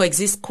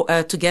 coexist,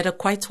 together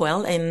quite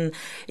well. And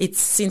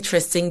it's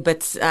interesting,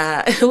 but,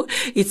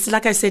 it's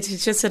like I said,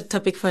 it's just a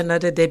topic for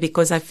another day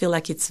because I feel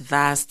like it's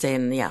vast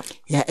and yeah.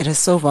 Yeah, it is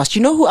so vast.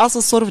 You know who else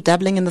is sort of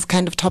dabbling in this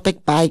kind of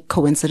topic by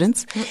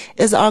coincidence?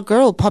 Is our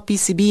girl, Poppy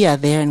Sibia,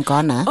 there in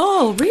Ghana.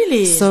 Oh,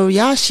 really? So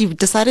yeah, she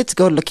decided to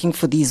go looking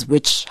for these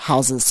witch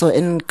houses. So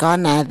in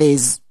Ghana,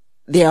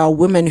 there are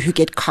women who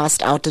get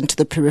cast out into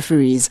the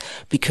peripheries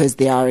because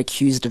they are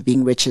accused of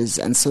being witches.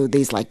 And so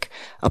there's like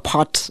a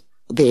pot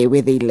there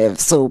where they live.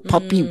 So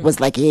Poppy was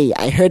like, hey,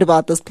 I heard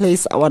about this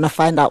place. I want to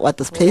find out what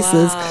this place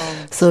is.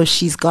 So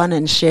she's gone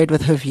and shared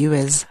with her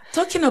viewers.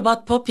 Talking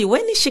about Poppy,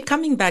 when is she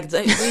coming back?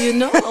 Do you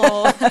know?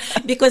 Or,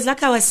 because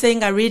like I was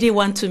saying, I really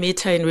want to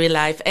meet her in real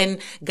life. And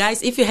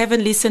guys, if you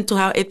haven't listened to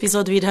our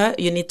episode with her,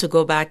 you need to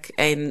go back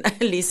and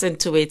listen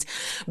to it.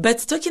 But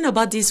talking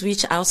about these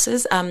witch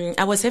houses,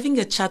 I was having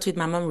a chat with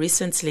my mom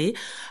recently,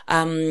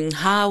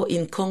 how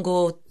in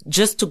Congo,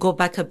 just to go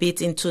back a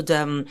bit into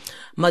the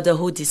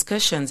motherhood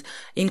discussions,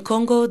 in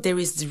Congo, there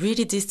is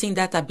really this thing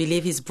that I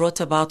believe is brought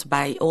about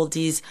by all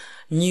these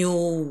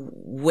new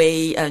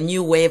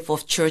wave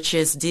of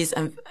churches, these,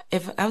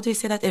 how do you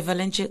say that?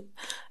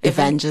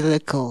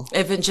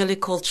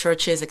 Evangelical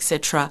churches,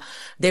 etc.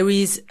 There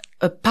is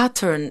a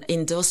pattern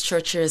in those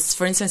churches.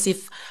 For instance,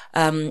 if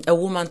a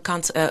woman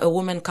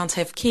can't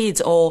have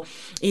kids, or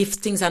if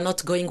things are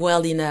not going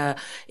well in a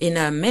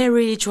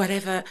marriage,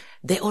 whatever,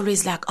 they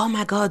always like, oh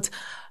my God,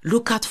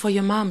 look out for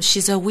your mom.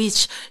 She's a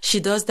witch. She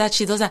does that.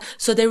 She does that.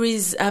 So there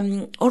is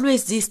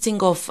always this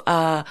thing of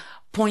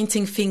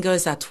pointing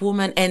fingers at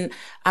women. And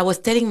I was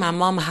telling my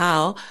mom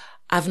how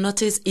I've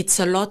noticed it's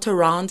a lot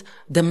around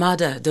the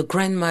mother, the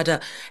grandmother.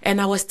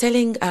 And I was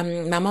telling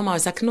my mom, I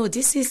was like, no,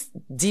 this is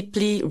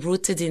deeply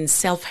rooted in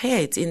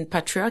self-hate, in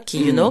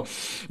patriarchy, you know,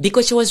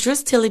 because she was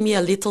just telling me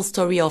a little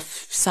story of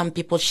some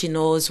people she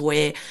knows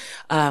where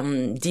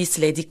this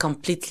lady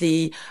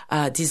completely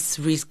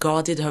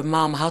disregarded her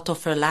mom out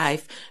of her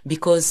life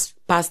because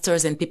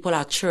pastors and people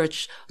at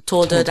church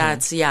told her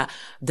that,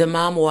 the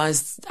mom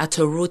was at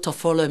the root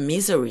of all her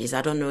miseries.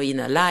 I don't know, in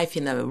her life,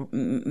 in her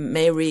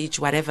marriage,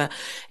 whatever.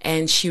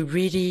 And she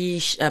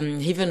really,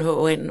 even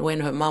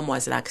when her mom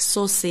was like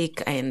so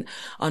sick and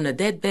on a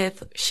deathbed,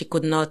 she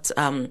could not,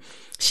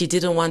 she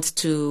didn't want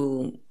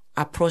to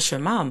approach her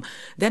mom.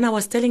 Then I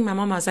was telling my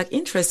mom, I was like,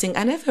 interesting.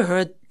 I never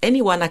heard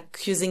anyone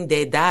accusing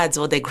their dads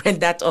or their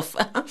granddad of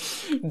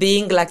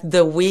being like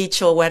the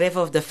witch or whatever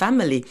of the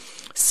family.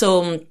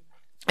 So,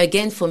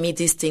 again, for me,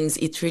 these things,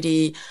 it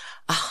really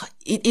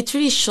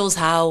shows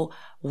how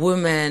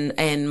women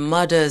and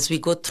mothers, we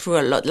go through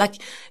a lot.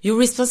 Like, you're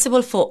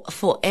responsible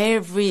for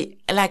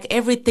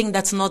everything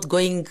that's not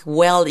going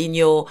well in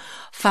your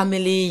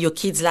family, your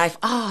kid's life.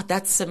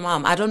 That's a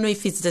mom. I don't know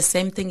if it's the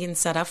same thing in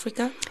South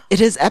Africa. It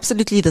is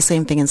absolutely the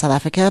same thing in South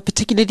Africa,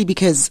 particularly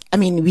because, I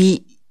mean,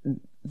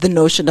 the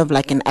notion of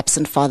like an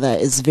absent father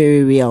is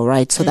very real,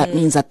 right? So that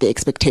means that the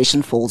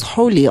expectation falls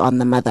wholly on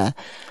the mother,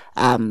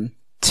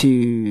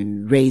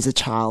 to raise a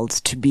child,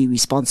 to be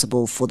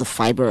responsible for the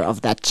fiber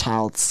of that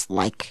child's,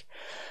 like,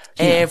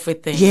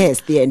 everything.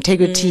 Yes, their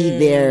integrity,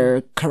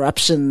 their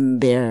corruption,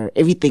 their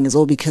everything is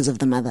all because of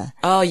the mother.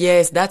 Oh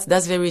yes,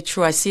 that's very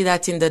true. I see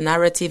that in the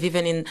narrative,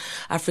 even in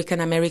African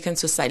American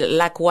society,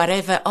 like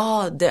whatever,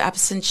 the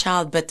absent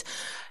child, but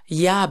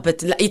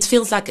it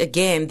feels like,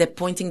 again, they're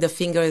pointing the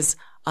fingers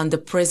on the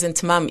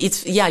present mom.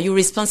 You're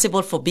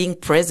responsible for being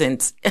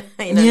present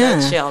in a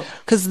nutshell.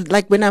 Because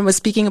like when I was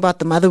speaking about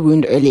the mother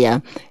wound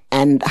earlier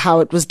and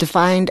how it was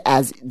defined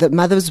as the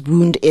mother's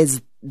wound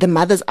is the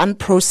mother's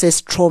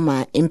unprocessed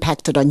trauma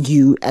impacted on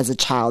you as a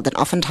child. And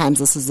oftentimes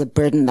this is a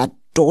burden that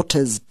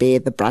daughters bear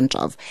the brunt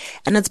of.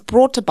 And it's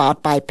brought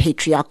about by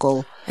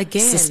patriarchal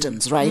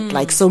systems, right?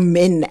 Like, so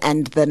men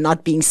and the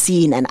not being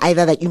seen, and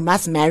either that you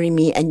must marry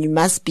me and you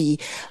must be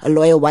a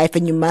loyal wife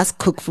and you must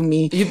cook for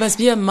me. You must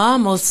be a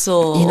mom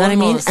also. You know what I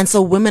mean? And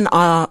so women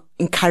are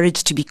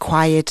encouraged to be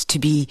quiet, to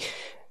be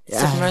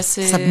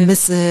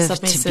submissive,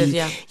 to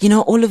be,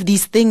 all of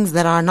these things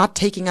that are not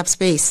taking up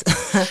space.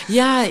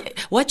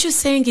 What you're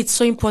saying, it's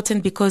so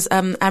important because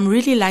I'm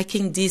really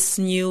liking this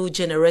new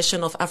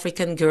generation of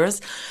African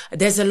girls.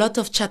 There's a lot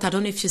of chat, I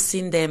don't know if you've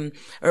seen them,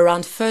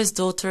 around first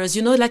daughters.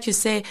 Like you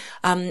say,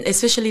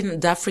 especially in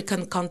the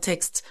African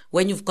context,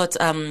 when you've got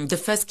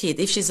the first kid,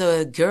 if she's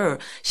a girl,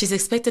 she's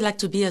expected like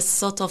to be a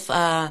sort of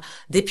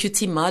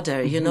deputy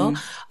mother,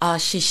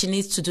 she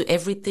needs to do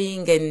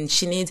everything,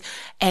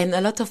 and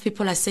a lot of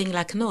people are saying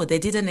like, no, they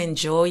didn't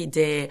enjoy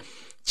their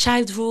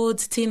childhood,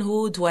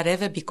 teenhood,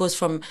 whatever, because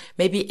from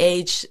maybe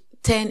age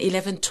 10,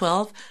 11,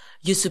 12,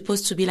 you're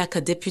supposed to be like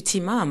a deputy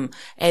mom.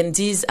 And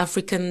these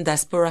African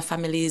diaspora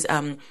families,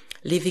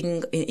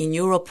 living in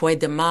Europe where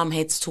the mom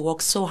has to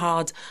work so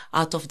hard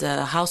out of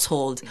the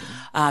household,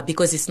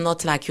 because it's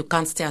not like you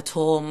can't stay at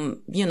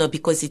home,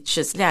 because it's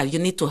just, you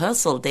need to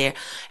hustle there.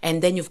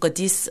 And then you've got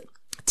these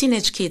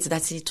teenage kids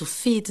that need to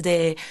feed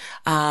their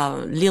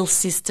little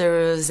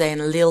sisters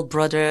and little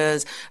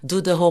brothers, do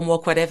the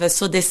homework, whatever.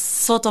 So there's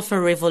sort of a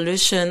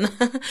revolution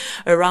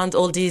around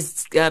all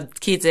these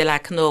kids. They're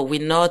like, no,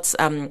 we're not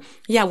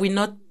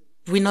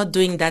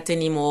doing that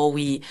anymore.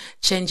 We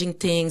changing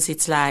things.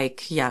 It's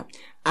like,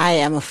 I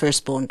am a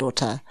firstborn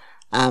daughter.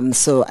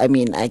 So, I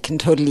mean, I can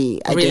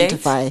totally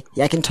identify. Relate?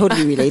 Yeah, I can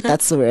totally relate.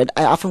 That's the word.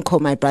 I often call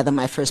my brother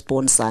my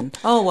firstborn son.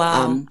 Oh,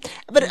 wow.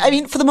 But I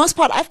mean, for the most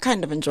part, I've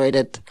kind of enjoyed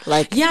it.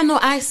 Like,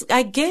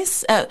 I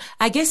guess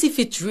if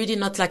it's really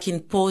not like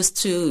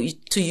imposed to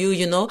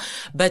you,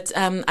 but,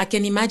 I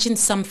can imagine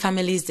some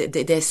families,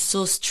 they're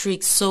so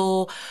strict,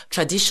 so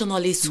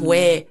traditionalist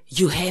where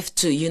you have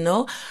to,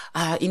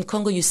 in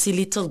Congo, you see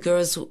little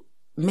girls,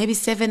 maybe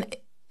seven,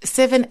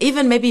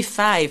 even maybe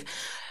 5.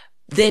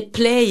 They're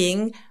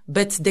playing,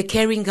 but they're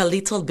carrying a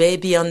little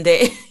baby on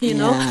their,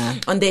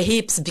 on their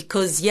hips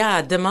because,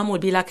 the mom will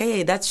be like,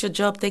 hey, that's your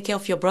job. Take care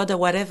of your brother,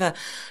 whatever.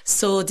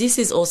 So this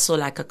is also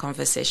like a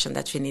conversation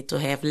that we need to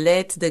have.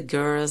 Let the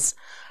girls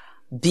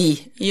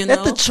be, you know.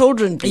 Let the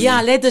children be.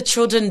 Yeah, let the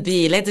children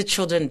be. Let the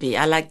children be.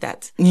 I like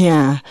that.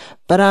 Yeah.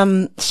 But,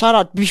 shout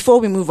out, before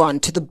we move on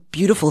to the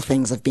beautiful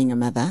things of being a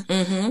mother,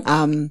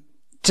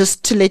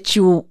 just to let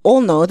you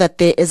all know that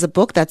there is a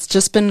book that's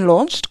just been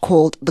launched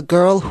called The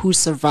Girl Who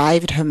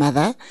Survived Her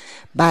Mother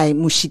by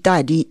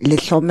Mushitadi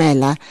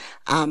Lehlomela.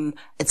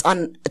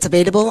 It's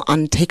available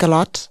on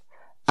Take-A-Lot,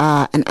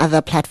 and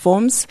other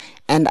platforms.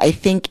 And I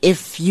think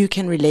if you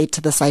can relate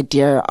to this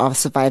idea of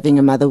surviving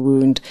a mother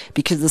wound,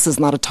 because this is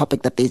not a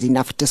topic that there's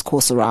enough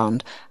discourse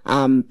around,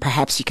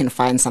 perhaps you can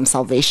find some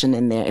salvation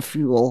in there, if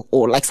you will,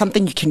 or like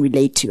something you can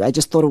relate to. I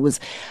just thought it was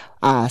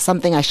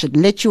something I should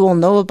let you all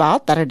know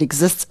about, that it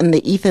exists in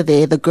the ether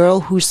there. The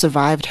Girl Who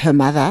Survived Her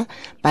Mother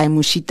by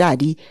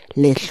Mushitadi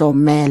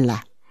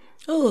Lehlomela.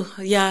 Oh,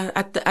 yeah.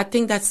 I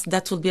think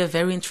that will be a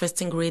very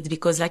interesting read,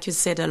 because like you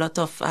said, a lot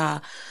of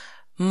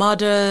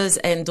mothers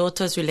and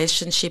daughters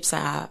relationships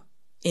are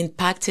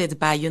impacted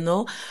by, you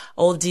know,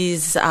 all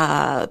these,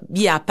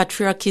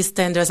 patriarchy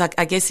standards.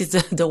 I guess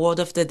it's the word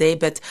of the day,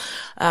 but,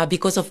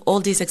 because of all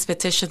these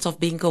expectations of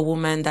being a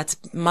woman that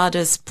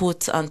mothers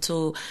put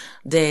onto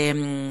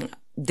their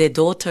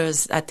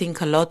daughters, I think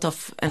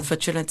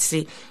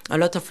unfortunately, a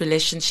lot of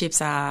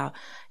relationships are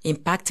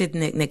impacted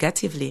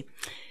negatively.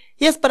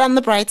 Yes, but on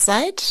the bright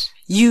side,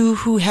 you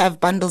who have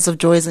bundles of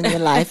joys in your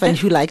life and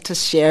who like to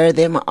share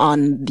them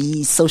on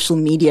the social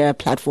media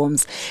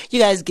platforms, you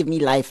guys give me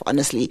life,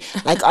 honestly.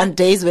 Like on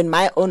days when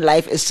my own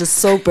life is just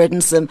so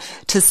burdensome,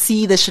 to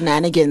see the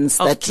shenanigans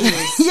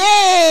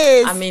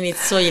yes! I mean,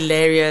 it's so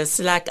hilarious.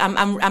 Like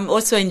I'm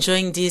also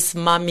enjoying this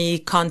mommy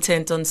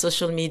content on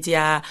social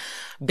media.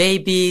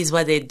 Babies,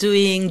 what they're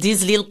doing,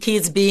 these little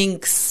kids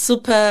being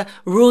super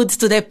rude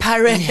to their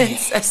parents.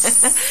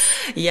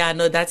 Yes. Yeah,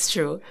 no, that's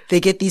true. They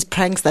get these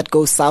pranks that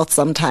go south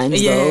sometimes,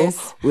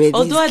 yes. though.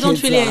 Although I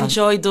don't really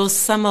enjoy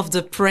some of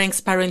the pranks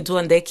parents do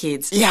on their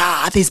kids.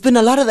 Yeah, there's been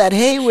a lot of that,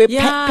 hey, where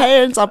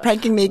parents are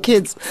pranking their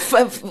kids.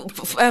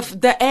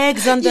 The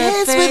eggs on their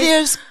face. Yes, where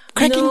they're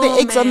cracking the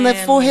eggs on the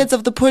foreheads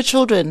of the poor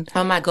children.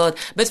 Oh my God.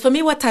 But for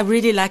me, what I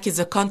really like is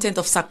the content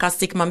of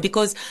Sarcastic Mom,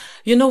 because,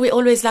 you know, we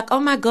always like, oh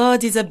my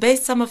God, it's the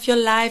best time of your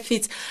life.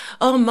 It's,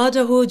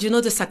 motherhood, you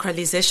know, the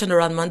sacralization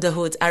around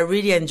motherhood. I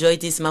really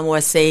enjoyed this mom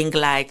was saying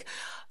like,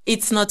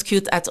 it's not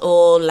cute at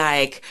all,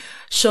 like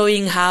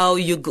showing how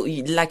you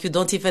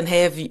don't even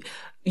have,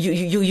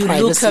 you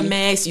look a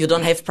mess. You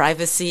don't have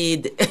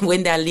privacy.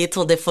 When they're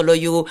little, they follow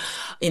you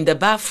in the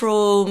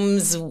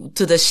bathrooms,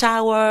 to the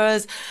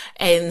showers,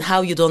 and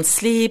how you don't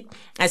sleep.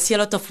 I see a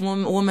lot of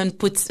women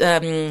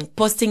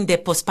posting their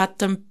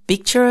postpartum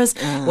pictures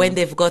when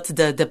they've got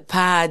the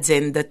pads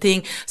and the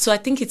thing. So I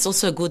think it's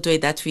also a good way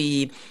that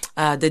we,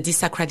 the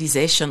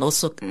desacralization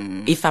also,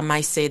 if I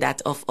might say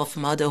that, of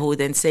motherhood,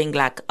 and saying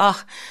like,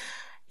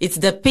 it's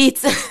the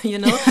pit, you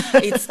know,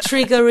 it's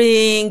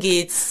triggering,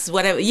 it's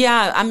whatever.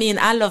 Yeah, I mean,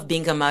 I love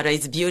being a mother.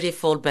 It's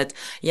beautiful, but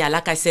yeah,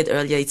 like I said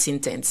earlier, it's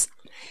intense.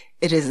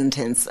 It is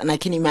intense. And I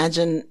can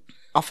imagine,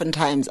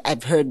 oftentimes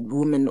I've heard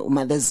women or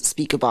mothers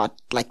speak about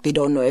like they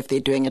don't know if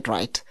they're doing it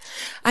right.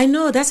 I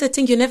know, that's the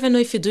thing. You never know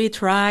if you do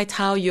it right,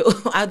 how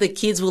the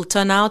kids will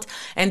turn out.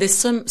 And there's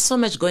so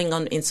much going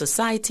on in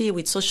society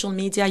with social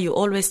media. You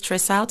always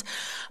stress out.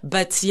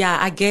 But yeah,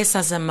 I guess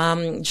as a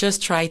mom,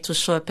 just try to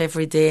show up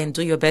every day and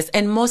do your best.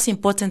 And most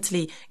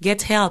importantly,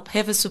 get help,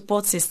 have a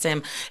support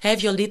system,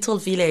 have your little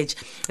village.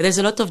 There's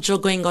a lot of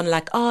joke going on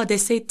like, they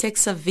say it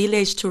takes a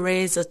village to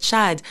raise a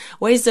child.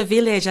 Where is the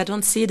village? I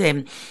don't see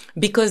them.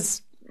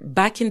 Because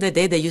back in the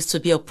day, there used to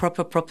be a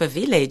proper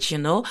village, you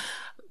know,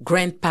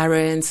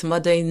 grandparents,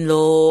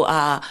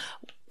 mother-in-law,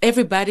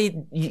 everybody,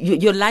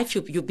 your life,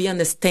 you'll be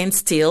on a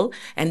standstill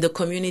and the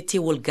community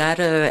will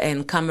gather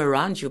and come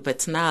around you.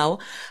 But now,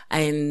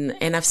 and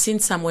I've seen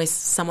someone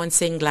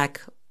saying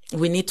like,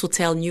 we need to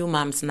tell new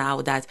moms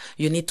now that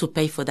you need to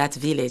pay for that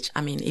village.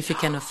 I mean, if you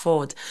can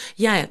afford.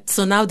 Yeah.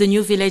 So now the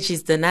new village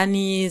is the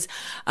nannies,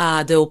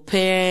 the au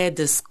pair,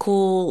 the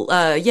school,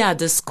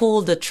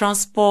 the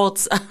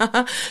transport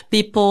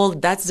people.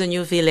 That's the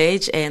new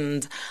village.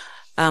 And,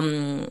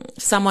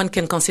 someone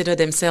can consider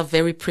themselves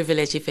very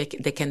privileged if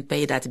they can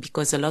pay that,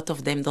 because a lot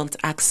of them don't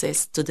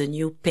access to the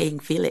new paying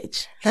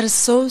village. That is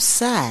so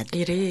sad.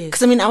 It is.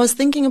 Because I mean, I was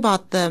thinking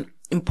about the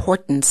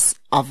importance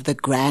of the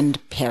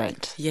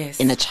grandparent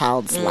in a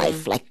child's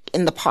life, like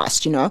in the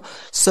past, you know.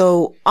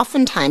 So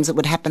oftentimes it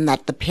would happen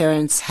that the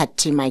parents had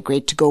to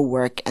migrate to go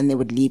work and they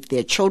would leave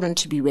their children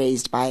to be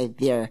raised by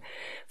their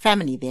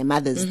family, their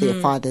mothers,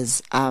 their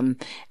fathers. And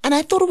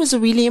I thought it was a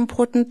really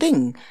important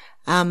thing.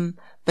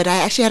 But I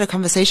actually had a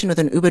conversation with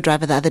an Uber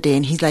driver the other day,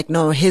 and he's like,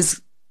 no,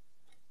 his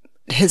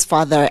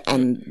father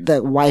and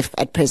the wife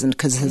at present,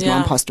 because his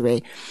mom passed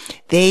away,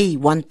 they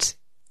want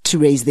to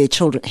raise their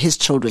children, his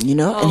children, you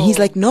know? And he's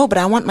like, no, but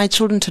I want my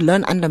children to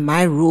learn under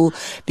my rule,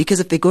 because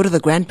if they go to the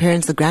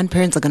grandparents are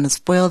going to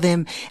spoil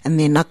them and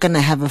they're not going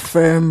to have a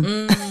firm,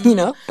 you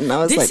know? And I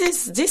was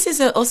this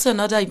is also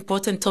another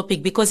important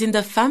topic, because in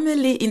the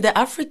family, in the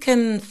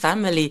African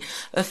family,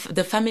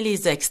 the family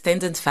is the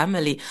extended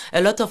family. I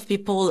know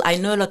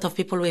a lot of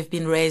people who have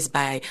been raised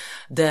by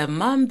the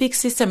mom, big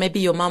sister. Maybe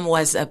your mom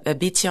was a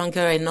bit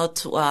younger and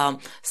not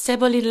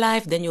stable in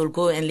life. Then you'll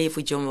go and live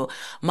with your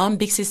mom,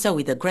 big sister,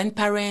 with the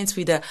grandparents,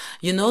 with the,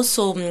 you know,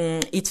 so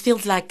it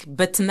feels like,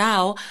 but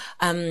now,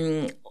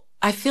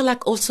 I feel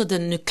like also the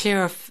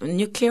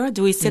nuclear,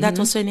 do we say that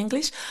also in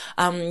English?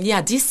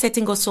 This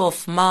setting also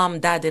of mom,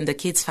 dad, and the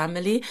kids'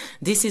 family.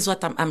 This is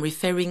what I'm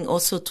referring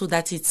also to,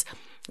 that it's,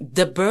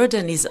 the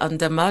burden is on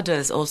the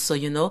mothers also,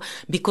 you know,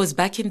 because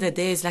back in the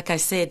days, like I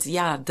said,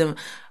 the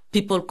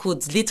people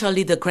could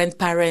literally, the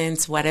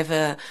grandparents,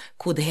 whatever,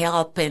 could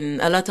help. And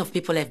a lot of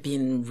people have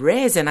been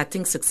raised, and I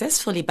think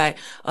successfully, by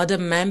other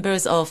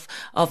members of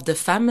the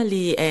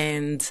family.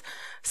 And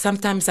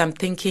sometimes I'm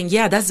thinking,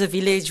 that's the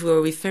village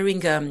we're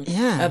referring,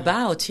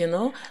 about, you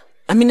know?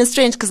 I mean, it's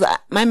strange because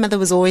my mother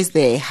was always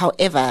there.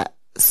 However,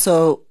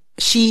 so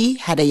she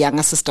had a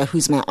younger sister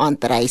who's my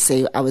aunt, that I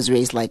say I was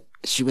raised like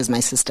she was my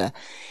sister.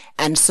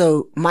 And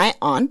so my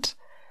aunt,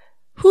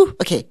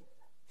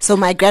 so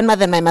my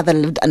grandmother and my mother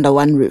lived under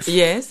one roof.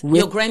 Yes.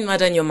 Your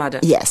grandmother and your mother.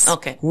 Yes.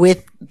 Okay.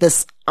 With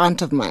this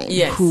aunt of mine,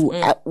 who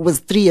was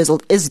 3 years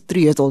old, is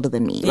 3 years older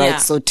than me,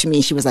 right? So to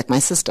me, she was like my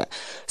sister.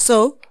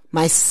 So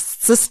my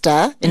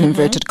sister, in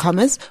inverted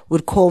commas,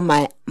 would call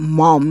my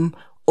mom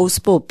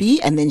Ospopi,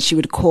 and then she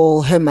would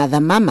call her mother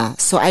Mama.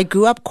 So I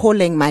grew up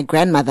calling my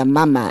grandmother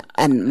Mama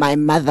and my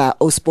mother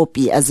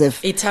Ospopi, as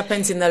if... It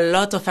happens in a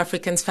lot of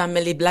Africans'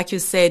 family. Like you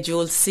said, you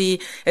will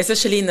see,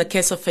 especially in the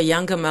case of a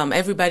younger mom,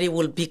 everybody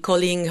will be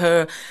calling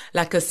her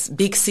like a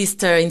big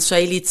sister. In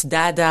Swahili, it's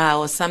Dada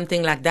or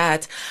something like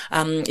that.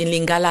 In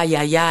Lingala,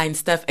 Yaya and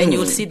stuff. And you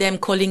will see them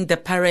calling the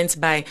parents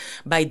by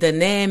the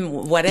name,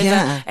 whatever.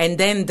 Yeah. And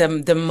then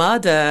the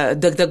mother,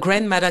 the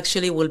grandmother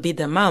actually will be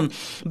the mom.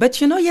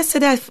 But you know,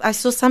 yesterday I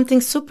saw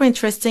something super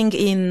interesting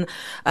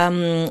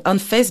on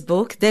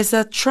Facebook. There's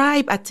a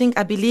tribe,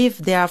 I believe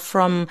they are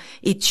from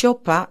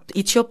Ethiopia,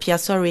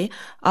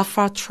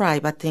 Afar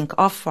tribe,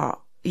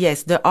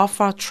 Yes, the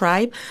Afar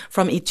tribe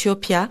from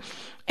Ethiopia.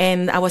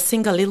 And I was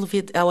seeing a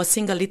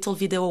little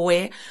video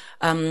where,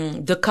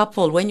 the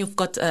couple, when you've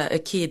got a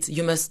kid,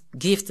 you must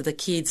gift the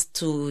kids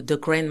to the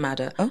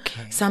grandmother.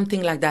 Okay.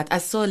 Something like that. I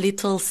saw a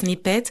little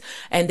snippet,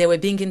 and they were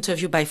being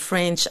interviewed by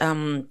French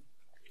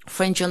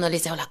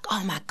journalists. They were like,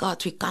 oh my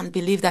God, we can't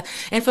believe that.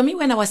 And for me,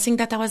 when I was seeing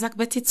that, I was like,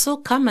 but it's so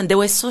common. They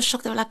were so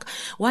shocked. They were like,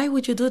 why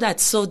would you do that?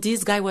 So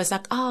this guy was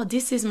like, oh,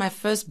 this is my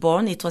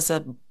firstborn. It was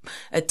a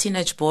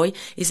teenage boy.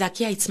 He's like,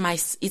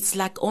 it's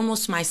like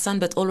almost my son,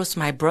 but almost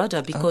my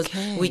brother, because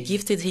we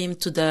gifted him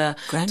to the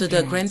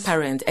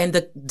grandparent. And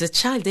the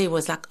child there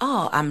was like,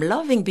 oh, I'm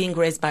loving being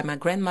raised by my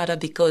grandmother,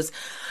 because,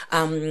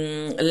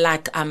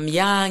 like I'm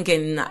young,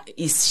 and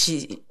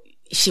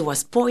she was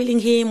spoiling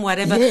him,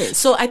 whatever. Yes.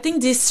 So I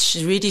think this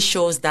really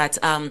shows that,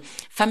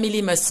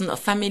 families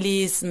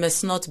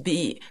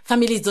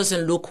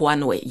doesn't look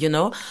one way, you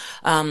know?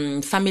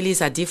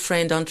 Families are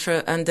different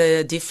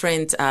under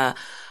different,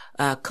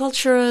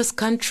 cultures,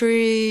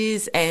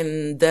 countries,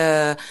 and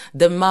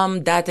the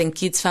mom, dad, and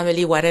kids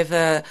family,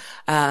 whatever.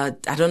 I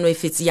don't know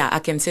if it's, I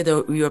can say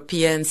the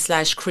European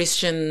 /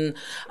 Christian,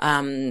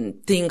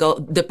 thing,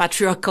 or the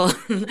patriarchal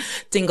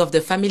thing of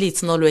the family.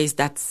 It's not always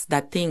that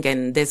thing.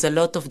 And there's a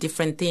lot of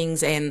different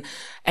things. And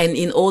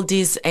in all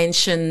these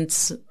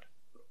ancient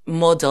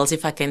models,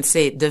 if I can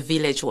say, the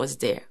village was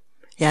there.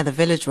 Yeah, the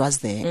village was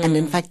there. And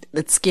in fact,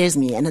 it scares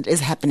me, and it is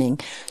happening.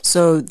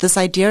 So this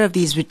idea of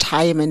these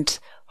retirement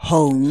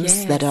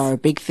homes that are a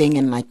big thing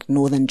in like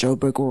Northern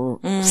Joburg or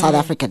South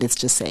Africa, let's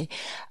just say,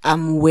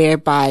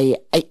 whereby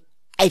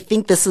I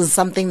think this is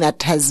something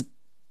that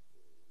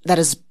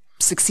is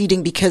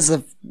succeeding because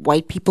of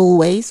white people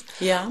ways.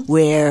 Yeah.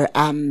 Where,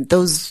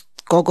 those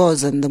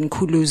gogos and the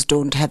mkulus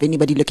don't have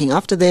anybody looking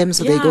after them,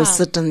 so they go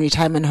sit in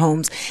retirement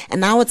homes. And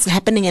now it's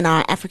happening in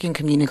our African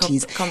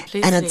communities.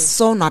 Completely. And it's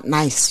so not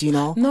nice, you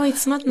know? No,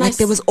 it's not nice. Like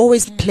there was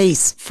always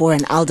place for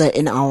an elder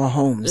in our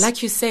homes.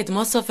 Like you said,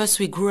 most of us,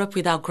 we grew up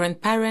with our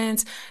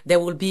grandparents. They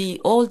will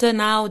be older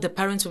now. The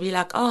parents will be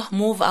like, oh,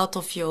 move out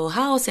of your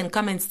house and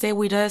come and stay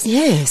with us.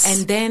 Yes.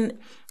 And then,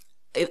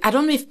 I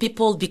don't know if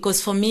people,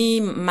 because for me,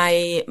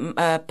 my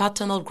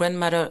paternal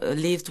grandmother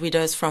lived with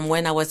us from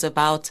when I was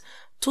about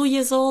 2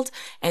 years old,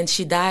 and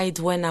she died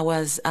when I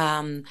was,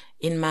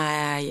 in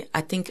my,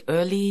 I think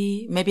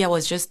maybe I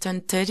was just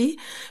turned 30.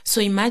 So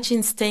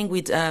imagine staying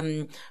with,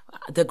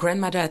 the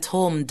grandmother at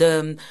home,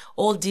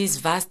 all this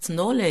vast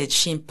knowledge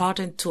she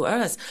imparted to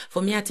us.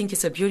 For me, I think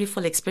it's a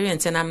beautiful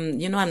experience. And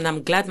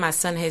I'm glad my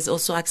son has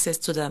also access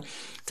to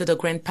the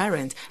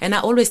grandparent. And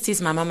I always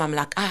tease my mom, I'm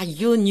like,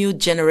 you new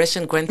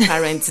generation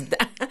grandparents.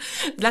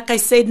 Like I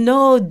said,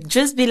 no,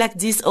 just be like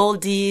this, all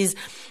these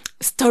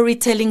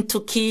storytelling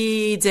to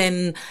kids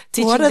and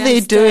teaching What are them they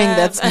doing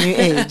stuff. that's new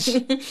age?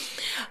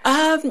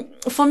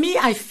 For me,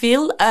 I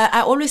feel,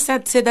 I always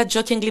say that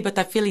jokingly, but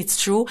I feel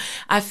it's true.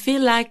 I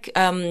feel like,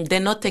 they're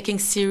not taking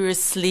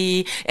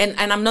seriously, and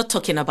I'm not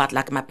talking about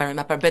like my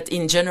parent, but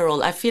in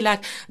general, I feel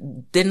like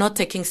they're not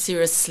taking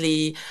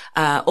seriously,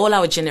 all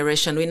our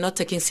generation, we're not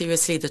taking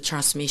seriously the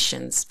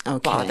transmissions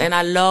part.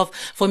 And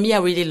for me, I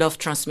really love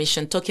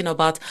transmission, talking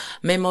about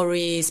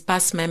memories,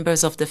 past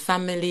members of the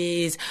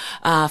families,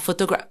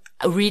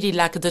 really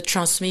like the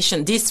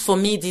transmission. For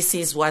me, this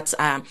is what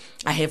I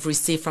have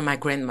received from my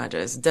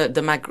grandmothers.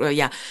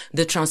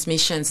 The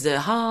transmissions,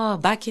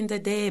 back in the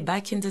day,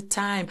 back in the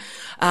time,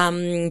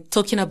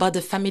 talking about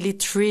the family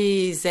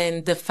trees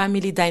and the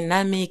family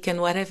dynamic and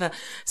whatever.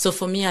 So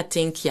for me, I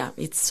think,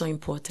 it's so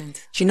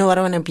important. Do you know what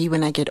I want to be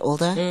when I get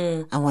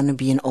older? I want to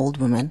be an old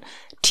woman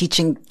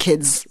teaching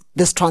kids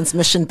this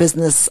transmission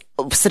business,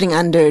 sitting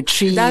under a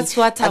tree. That's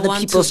what I want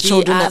people's to be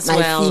children as at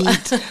my well.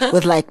 feet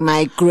with like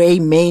my grey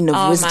mane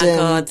of wisdom. My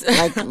God.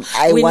 Like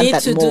I we want need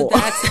that to more. do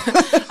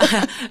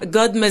that.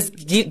 God must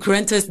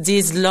grant us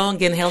this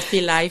long and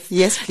healthy life.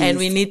 Yes, please. And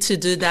we need to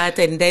do that.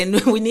 And then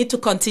we need to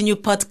continue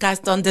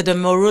podcast under the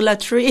marula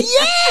tree.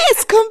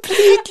 Yes,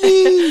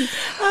 completely.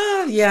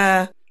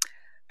 Yeah.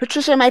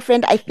 Patricia, my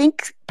friend, I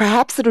think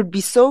perhaps it would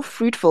be so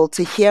fruitful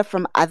to hear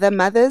from other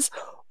mothers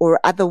or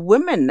other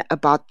women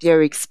about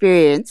their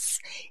experience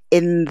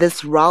in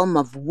this realm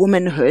of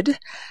womanhood.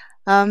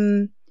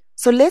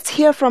 So let's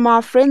hear from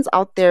our friends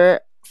out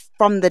there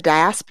from the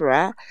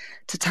diaspora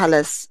to tell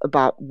us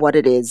about what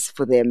it is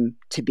for them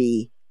to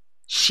be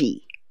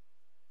she.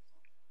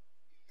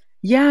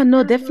 Yeah,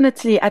 no,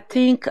 definitely. I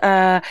think,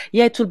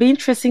 it will be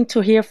interesting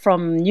to hear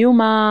from new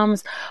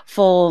moms,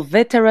 for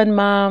veteran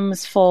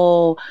moms,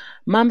 for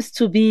moms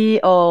to be,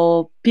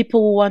 or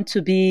people who want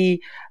to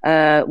be,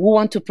 who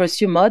want to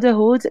pursue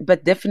motherhood.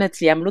 But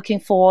definitely, I'm looking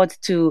forward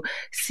to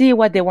see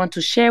what they want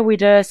to share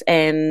with us,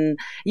 and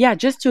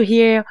just to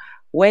hear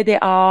where they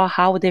are,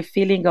 how they're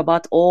feeling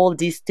about all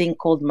this thing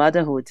called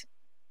motherhood.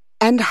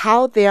 And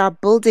how they are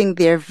building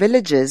their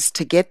villages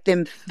to get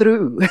them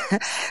through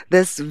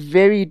this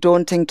very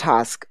daunting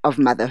task of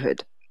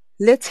motherhood.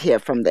 Let's hear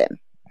from them.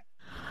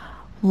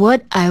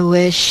 What I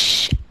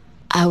wish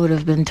I would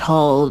have been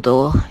told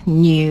or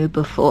knew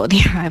before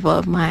the arrival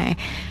of my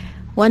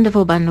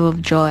wonderful bundle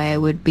of joy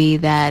would be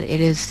that it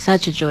is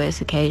such a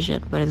joyous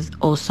occasion, but it's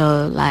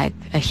also like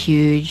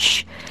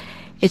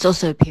it's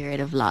also a period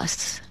of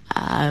loss.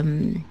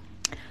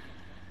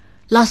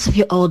 Loss of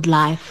your old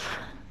life,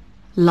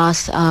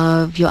 loss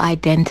of your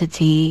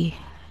identity.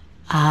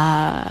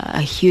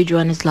 A huge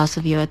one is loss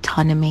of your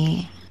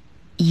autonomy.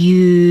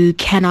 You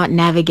cannot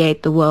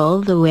navigate the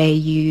world the way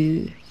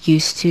you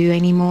used to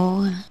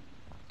anymore.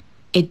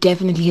 It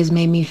definitely has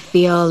made me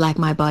feel like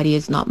my body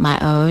is not my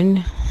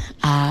own,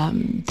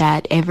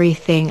 that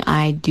everything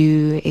I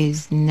do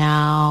is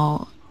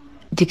now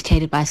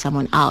dictated by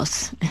someone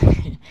else.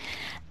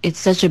 It's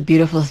such a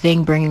beautiful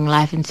thing bringing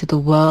life into the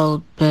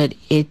world, but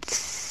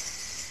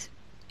it's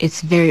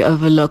very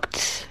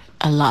overlooked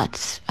a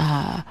lot,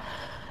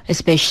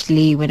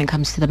 especially when it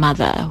comes to the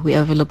mother. We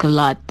overlook a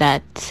lot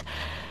that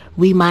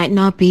we might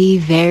not be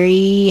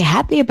very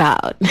happy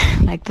about,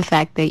 like the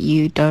fact that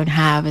you don't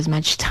have as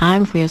much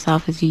time for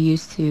yourself as you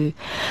used to,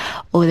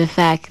 or the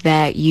fact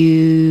that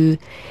you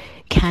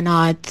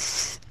cannot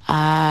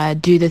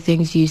do the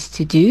things you used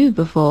to do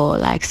before,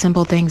 like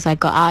simple things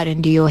like go out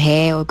and do your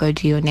hair or go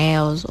do your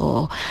nails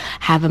or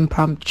have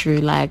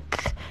impromptu,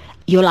 like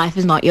your life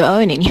is not your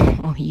own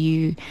anymore.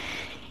 You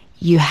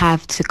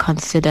have to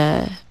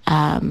consider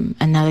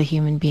another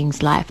human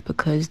being's life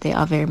because they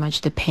are very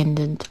much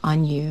dependent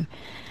on you,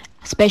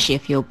 especially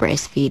if you're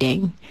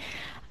breastfeeding.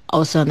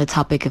 Also on the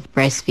topic of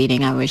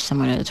breastfeeding, I wish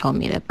someone had told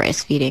me that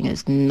breastfeeding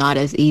is not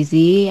as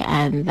easy,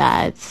 and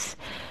that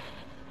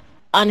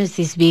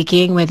honestly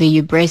speaking, whether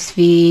you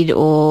breastfeed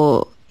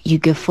or you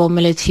give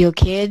formula to your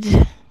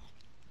kid,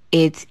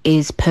 it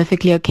is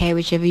perfectly okay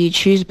whichever you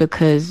choose,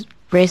 because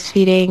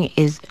breastfeeding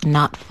is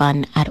not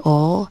fun at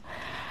all.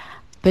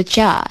 But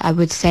I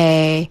would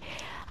say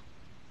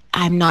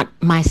I'm not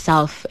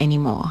myself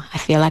anymore. I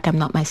feel like I'm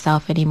not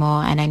myself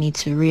anymore, and I need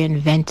to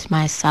reinvent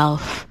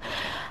myself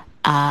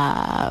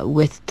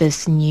with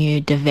this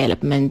new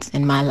development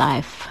in my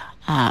life,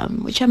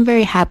 which I'm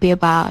very happy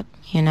about,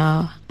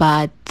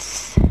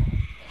 But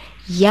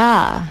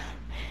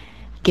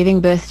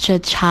giving birth to a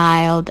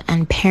child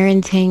and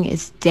parenting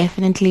is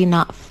definitely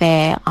not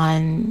fair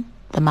on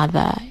the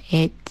mother.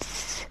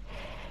 It's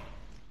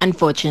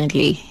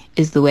unfortunately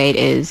is the way it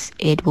is.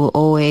 It will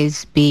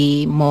always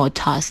be more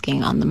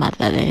tasking on the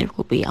mother than it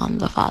will be on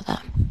the father.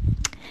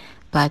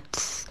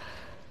 But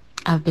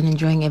I've been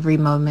enjoying every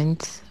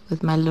moment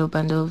with my little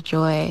bundle of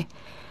joy.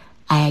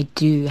 I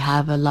do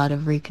have a lot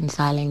of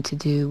reconciling to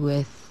do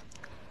with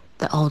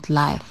the old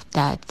life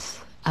that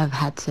I've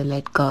had to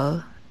let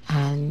go,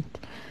 and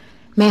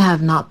may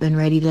have not been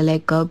ready to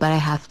let go, but I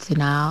have to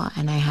now,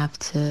 and I have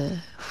to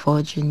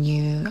forge a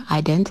new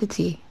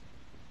identity.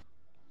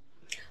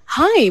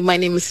 Hi, my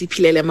name is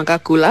Sipilele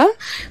Magakula,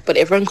 but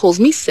everyone calls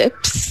me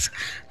Sips.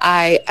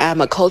 I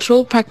am a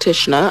cultural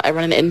practitioner. I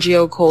run an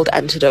NGO called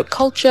Antidote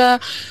Culture,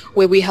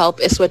 where we help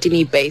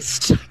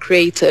Eswatini-based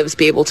creatives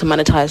be able to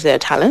monetize their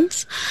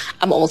talents.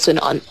 I'm also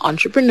an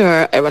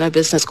entrepreneur. I run a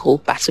business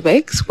called Batter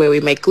Bakes, where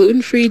we make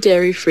gluten-free,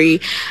 dairy-free,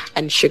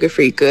 and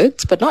sugar-free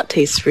goods, but not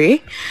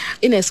taste-free,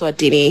 in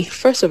Eswatini,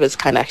 first of its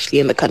kind actually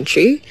in the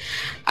country.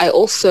 I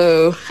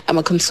also am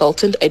a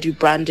consultant. I do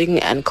branding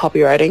and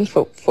copywriting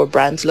for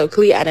brands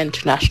locally and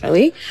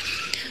internationally.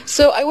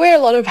 So I wear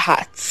a lot of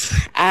hats,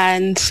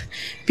 and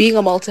being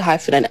a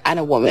multi-hyphenate and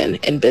a woman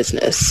in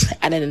business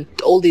and in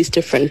all these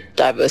different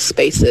diverse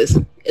spaces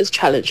is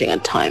challenging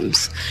at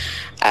times,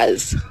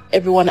 as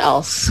everyone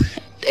else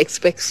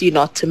expects you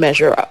not to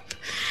measure up.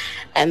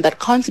 And that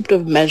concept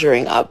of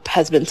measuring up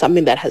has been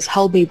something that has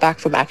held me back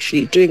from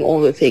actually doing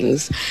all the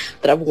things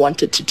that I've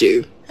wanted to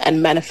do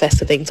and manifest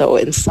the things that were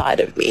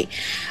inside of me.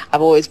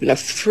 I've always been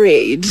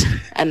afraid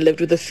and lived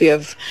with the fear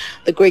of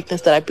the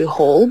greatness that I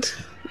behold,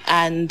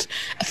 and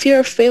a fear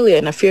of failure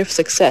and a fear of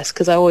success,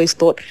 because I always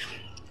thought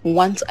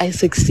once I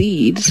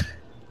succeed,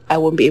 I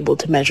won't be able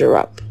to measure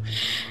up.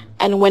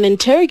 And when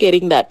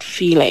interrogating that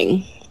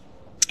feeling,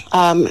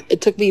 it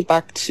took me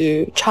back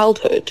to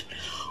childhood,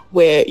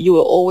 where you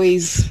were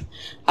always,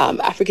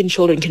 African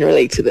children can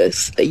relate to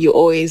this, that you're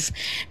always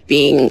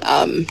being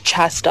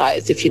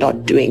chastised if you're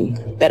not doing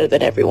better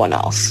than everyone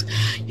else.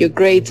 Your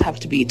grades have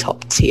to be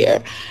top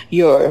tier.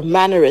 Your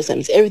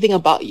mannerisms, everything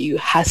about you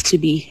has to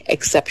be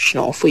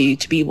exceptional for you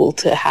to be able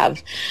to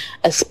have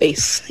a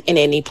space in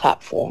any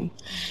platform.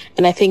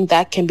 And I think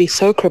that can be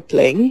so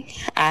crippling,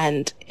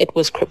 and it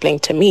was crippling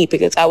to me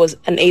because I was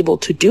unable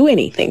to do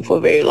anything for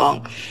very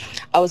long.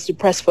 I was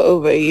depressed for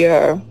over a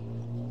year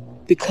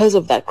because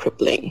of that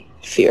crippling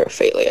fear of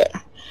failure.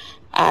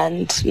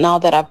 And now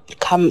that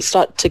I've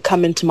start to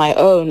come into my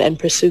own and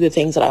pursue the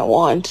things that I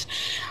want,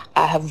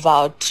 I have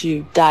vowed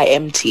to die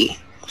empty.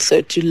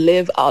 So to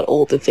live out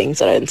all the things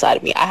that are inside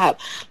of me. I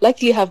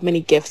luckily have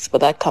many gifts,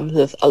 but that comes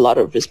with a lot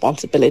of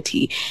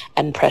responsibility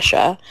and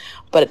pressure.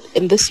 But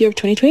in this year of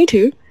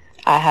 2022,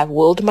 I have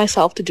willed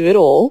myself to do it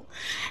all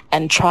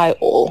and try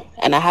all.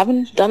 And I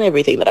haven't done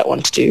everything that I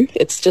want to do.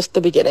 It's just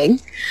the beginning.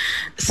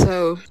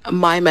 So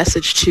my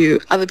message to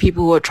other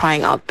people who are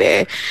trying out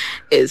there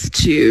is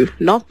to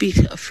not be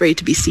afraid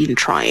to be seen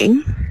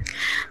trying.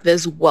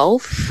 There's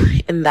wealth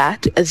in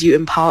that as you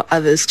empower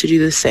others to do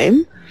the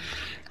same.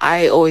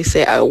 I always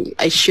say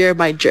I share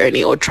my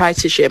journey, or try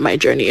to share my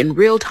journey in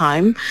real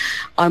time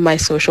on my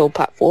social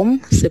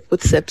platform, Sip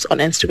with Sips, on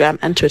Instagram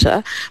and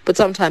Twitter. But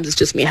sometimes it's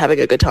just me having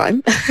a good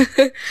time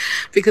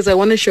because I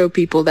want to show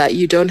people that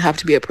you don't have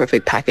to be a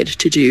perfect package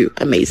to do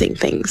amazing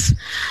things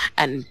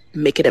and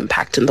make an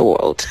impact in the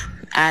world.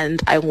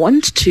 And I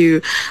want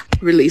to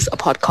release a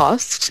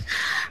podcast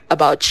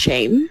about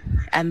shame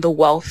and the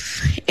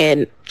wealth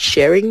in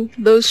sharing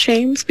those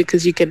shames,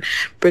 because you can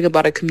bring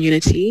about a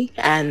community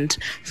and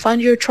find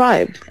your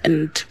tribe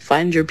and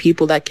find your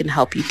people that can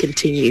help you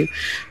continue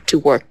to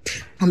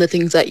work on the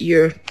things that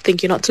you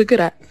think you're not so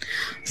good at.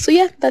 So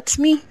yeah, that's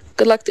me.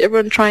 Good luck to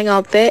everyone trying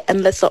out there,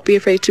 and let's not be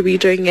afraid to be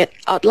doing it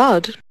out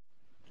loud.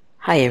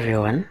 Hi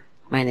everyone,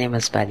 my name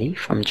is Buddy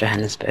from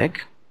Johannesburg.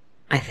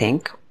 I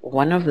think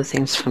one of the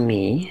things for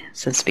me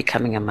since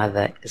becoming a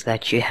mother is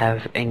that you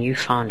have a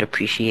newfound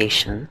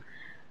appreciation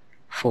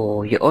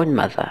for your own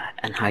mother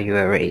and how you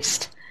were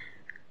raised.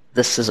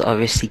 This is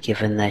obviously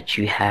given that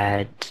you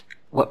had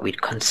what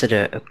we'd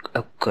consider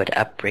a good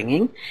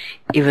upbringing.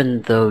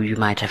 Even though you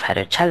might have had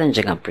a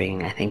challenging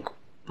upbringing, I think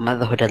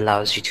motherhood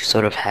allows you to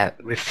sort of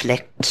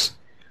reflect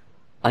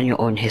on your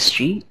own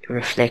history,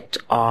 reflect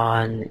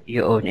on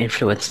your own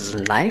influences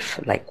in life,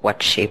 like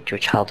what shaped your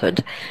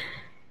childhood.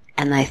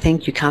 And I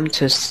think you come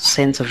to a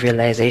sense of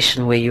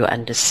realization where you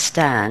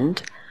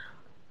understand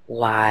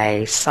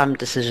why some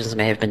decisions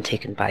may have been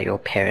taken by your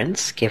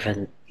parents,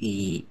 given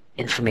the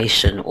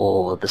information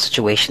or the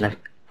situation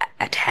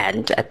at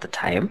hand at the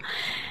time.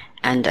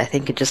 And I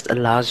think it just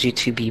allows you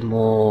to be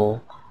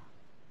more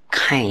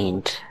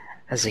kind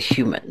as a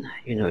human,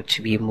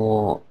 to be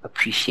more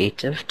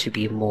appreciative, to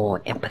be more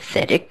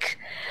empathetic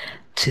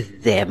to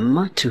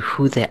them, to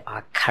who they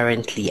are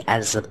currently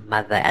as a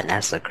mother and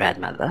as a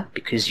grandmother,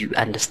 because you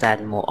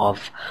understand more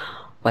of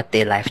what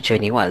their life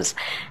journey was.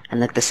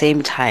 And at the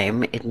same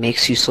time, it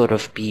makes you sort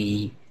of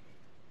be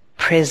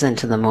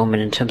present in the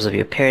moment in terms of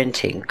your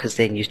parenting, because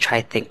then you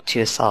try to think to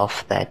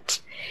yourself that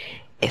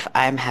if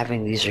I'm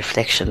having these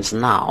reflections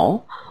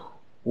now,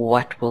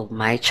 what will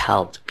my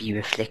child be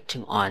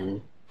reflecting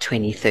on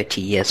 20,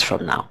 30 years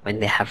from now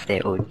when they have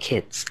their own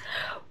kids?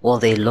 Will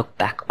they look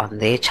back on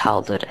their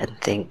childhood and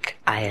think,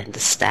 I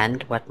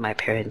understand what my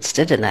parents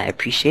did and I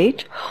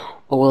appreciate?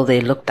 Or will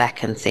they look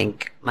back and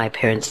think, my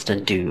parents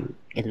didn't do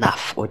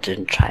enough or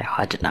didn't try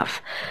hard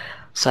enough?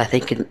 So I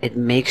think it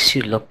makes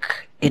you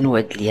look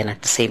inwardly and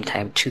at the same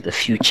time to the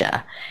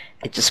future.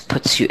 It just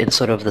puts you in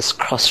sort of this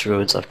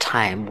crossroads of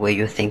time where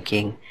you're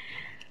thinking,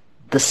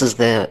 this is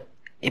the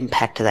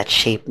impact that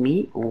shaped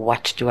me.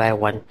 What do I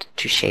want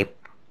to shape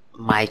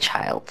my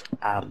child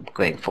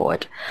going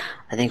forward.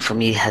 I think for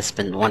me it has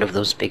been one of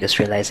those biggest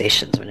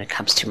realizations when it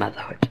comes to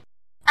motherhood.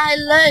 I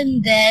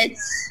learned that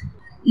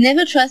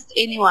never trust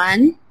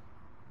anyone,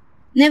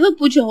 never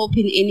put your hope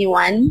in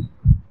anyone,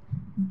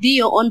 be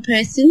your own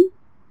person,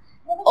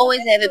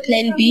 always have a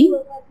plan B,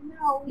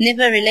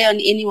 never rely on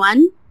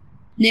anyone,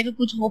 never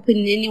put hope in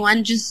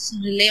anyone, just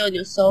rely on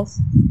yourself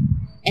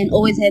and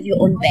always have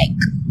your own back.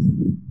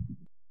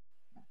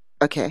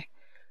 Okay,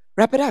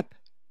 wrap it up.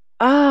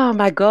 Oh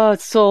my God.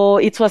 So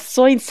it was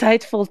so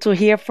insightful to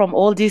hear from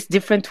all these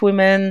different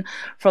women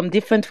from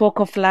different walk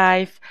of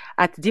life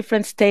at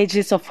different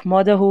stages of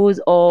motherhood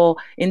or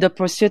in the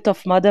pursuit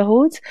of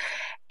motherhood.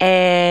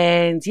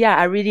 And yeah,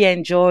 I really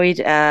enjoyed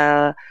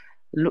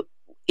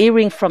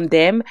hearing from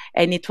them.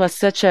 And it was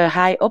such a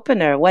high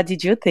opener. What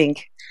did you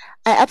think?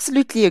 I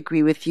absolutely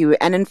agree with you.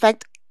 And in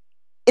fact,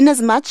 in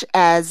as much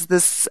as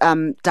this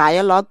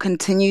dialogue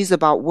continues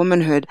about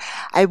womanhood,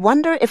 I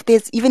wonder if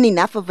there's even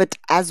enough of it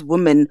as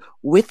women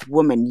with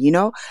women,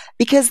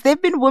 because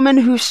there've been women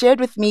who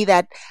shared with me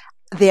that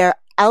their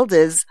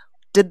elders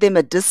did them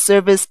a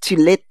disservice to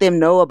let them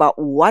know about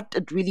what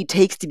it really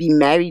takes to be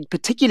married,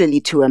 particularly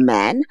to a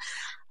man.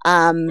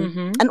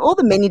 And all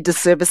the many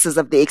disservices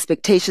of the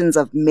expectations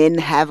of men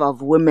have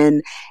of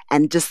women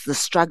and just the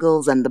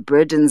struggles and the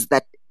burdens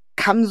that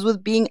comes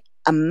with being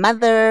a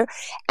mother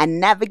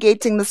and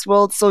navigating this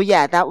world. So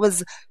yeah, that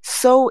was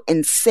so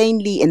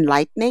insanely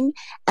enlightening.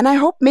 And I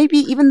hope maybe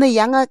even the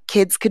younger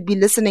kids could be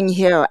listening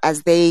here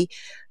as they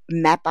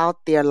map out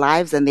their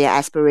lives and their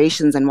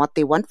aspirations and what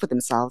they want for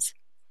themselves.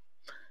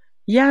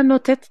 Yeah, no,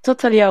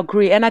 totally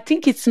agree. And I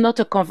think it's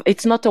not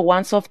a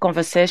once-off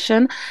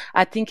conversation.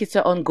 I think it's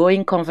an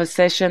ongoing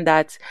conversation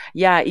that,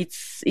 yeah,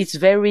 it's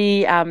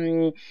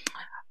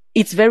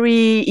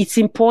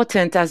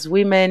important as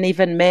women,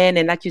 even men,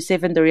 and like you say,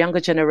 even the younger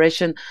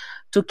generation,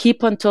 to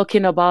keep on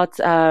talking about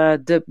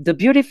the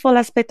beautiful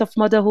aspect of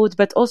motherhood,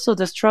 but also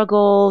the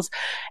struggles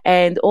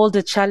and all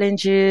the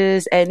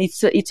challenges. And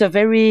it's a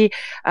very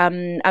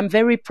I'm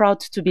very proud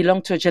to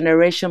belong to a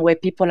generation where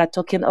people are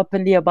talking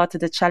openly about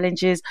the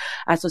challenges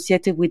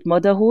associated with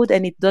motherhood,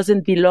 and it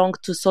doesn't belong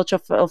to such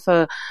of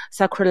a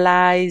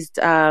sacralized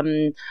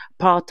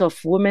part of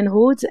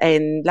womanhood.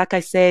 And like I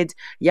said,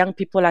 young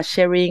people are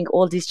sharing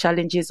all these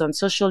challenges on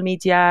social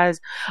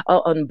medias,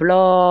 on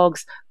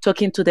blogs,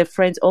 talking to their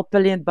friends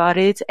openly about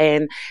it.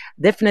 And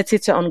definitely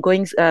it's an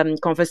ongoing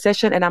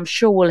conversation. And I'm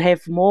sure we'll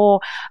have more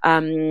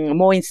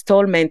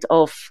installment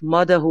of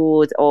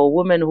motherhood or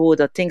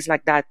womanhood or things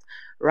like that,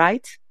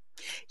 right?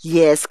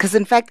 Yes, because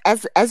in fact,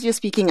 as you're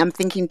speaking, I'm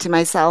thinking to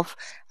myself,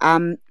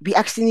 we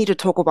actually need to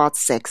talk about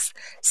sex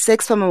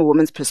from a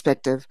woman's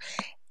perspective,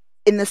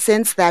 in the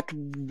sense that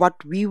what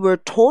we were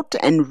taught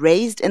and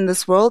raised in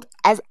this world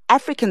as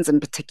Africans in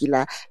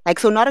particular, like,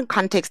 so not in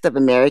context of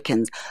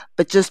Americans,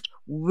 but just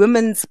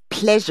women's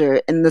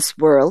pleasure in this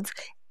world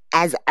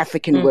as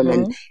African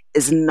women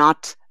is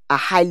not a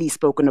highly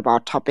spoken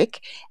about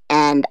topic.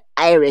 And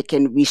I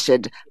reckon we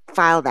should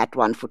file that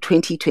one for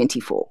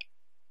 2024.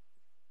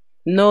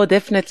 No,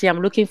 definitely. I'm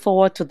looking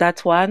forward to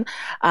that one.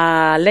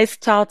 Let's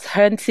start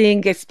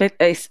hunting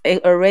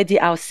already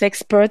our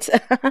sexperts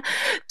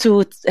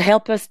to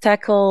help us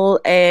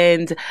tackle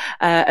and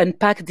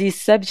unpack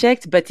this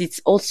subject. But it's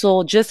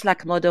also just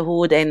like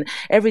motherhood and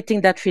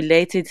everything that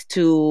related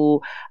to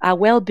our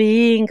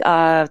well-being,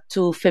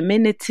 to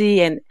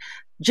femininity and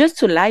just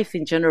to life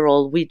in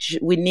general, which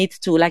we need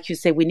to, like you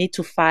say, we need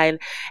to file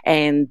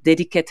and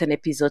dedicate an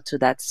episode to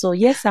that. So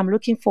yes, I'm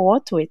looking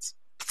forward to it.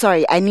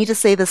 Sorry, I need to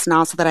say this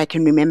now so that I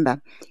can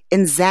remember.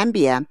 In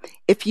Zambia,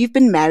 if you've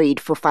been married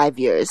for 5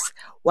 years,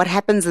 what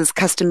happens is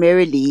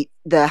customarily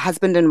the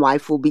husband and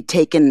wife will be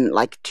taken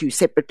like to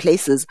separate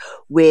places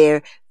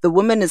where the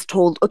woman is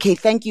told, okay,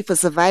 thank you for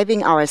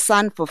surviving our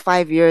son for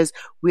 5 years.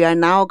 We are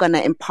now going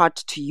to impart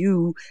to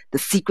you the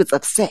secrets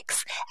of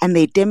sex. And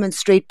they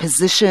demonstrate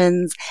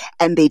positions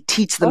and they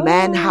teach the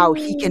man how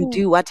he can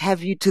do what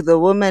have you to the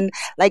woman.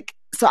 Like,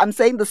 so I'm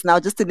saying this now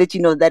just to let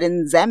you know that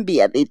in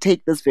Zambia, they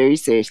take this very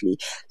seriously.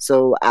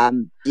 So,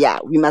 yeah,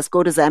 we must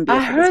go to Zambia.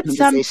 I heard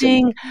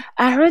something.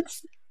 I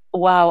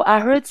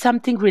heard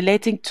something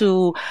relating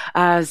to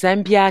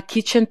Zambia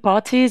kitchen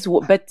parties,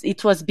 but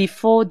it was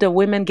before the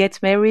women get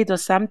married or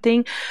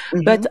something.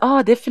 But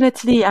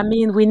definitely, I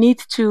mean, we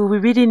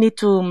really need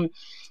to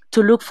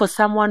look for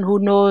someone who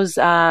knows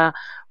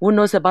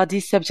about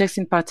these subjects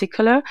in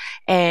particular.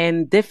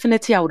 And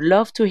definitely, I would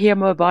love to hear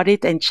more about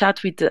it and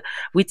chat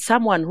with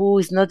someone who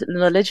is not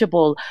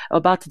knowledgeable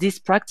about this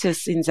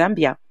practice in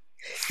Zambia.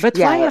 But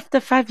why after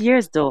 5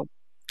 years, though?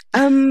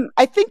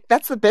 I think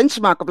that's the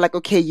benchmark of like,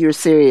 okay, you're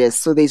serious.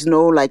 So there's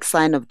no like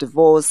sign of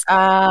divorce.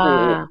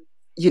 Or,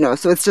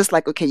 so it's just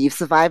like, okay, you've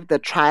survived the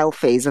trial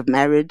phase of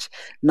marriage.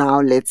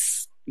 Now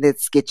let's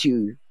get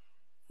you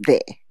there.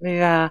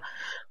 Yeah.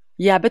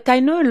 Yeah, but I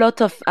know a lot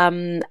of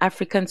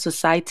African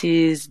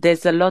societies.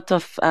 There's a lot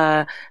of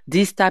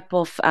this type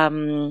of.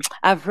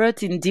 I've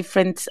heard in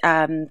different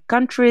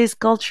countries,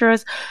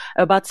 cultures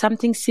about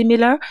something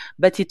similar.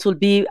 But it will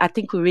be. I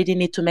think we really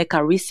need to make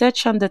our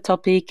research on the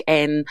topic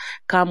and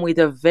come with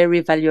a very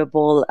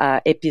valuable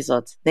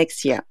episode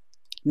next year.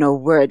 No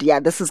word. Yeah,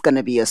 this is going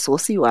to be a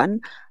saucy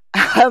one.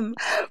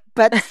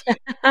 But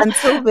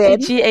until then,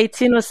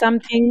 PG-18 or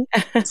something.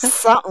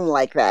 something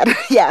like that.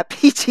 Yeah,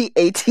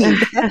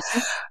 PG-18.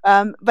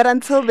 But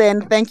until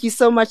then, thank you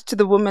so much to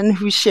the women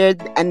who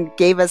shared and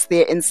gave us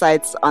their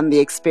insights on the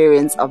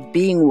experience of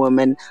being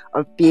women,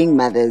 of being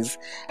mothers.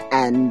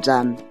 And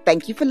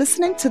thank you for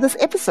listening to this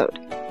episode.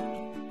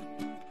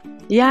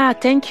 Yeah,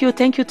 thank you.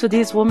 Thank you to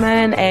these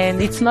women.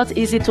 And it's not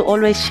easy to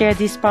always share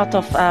this part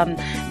of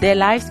their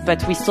lives,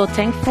 but we're so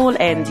thankful.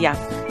 And yeah,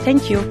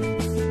 thank you.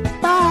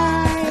 Bye.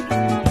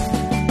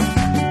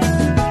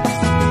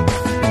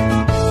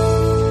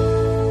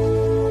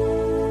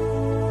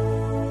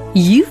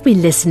 You've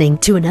been listening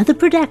to another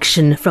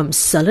production from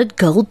Solid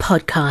Gold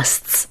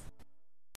Podcasts.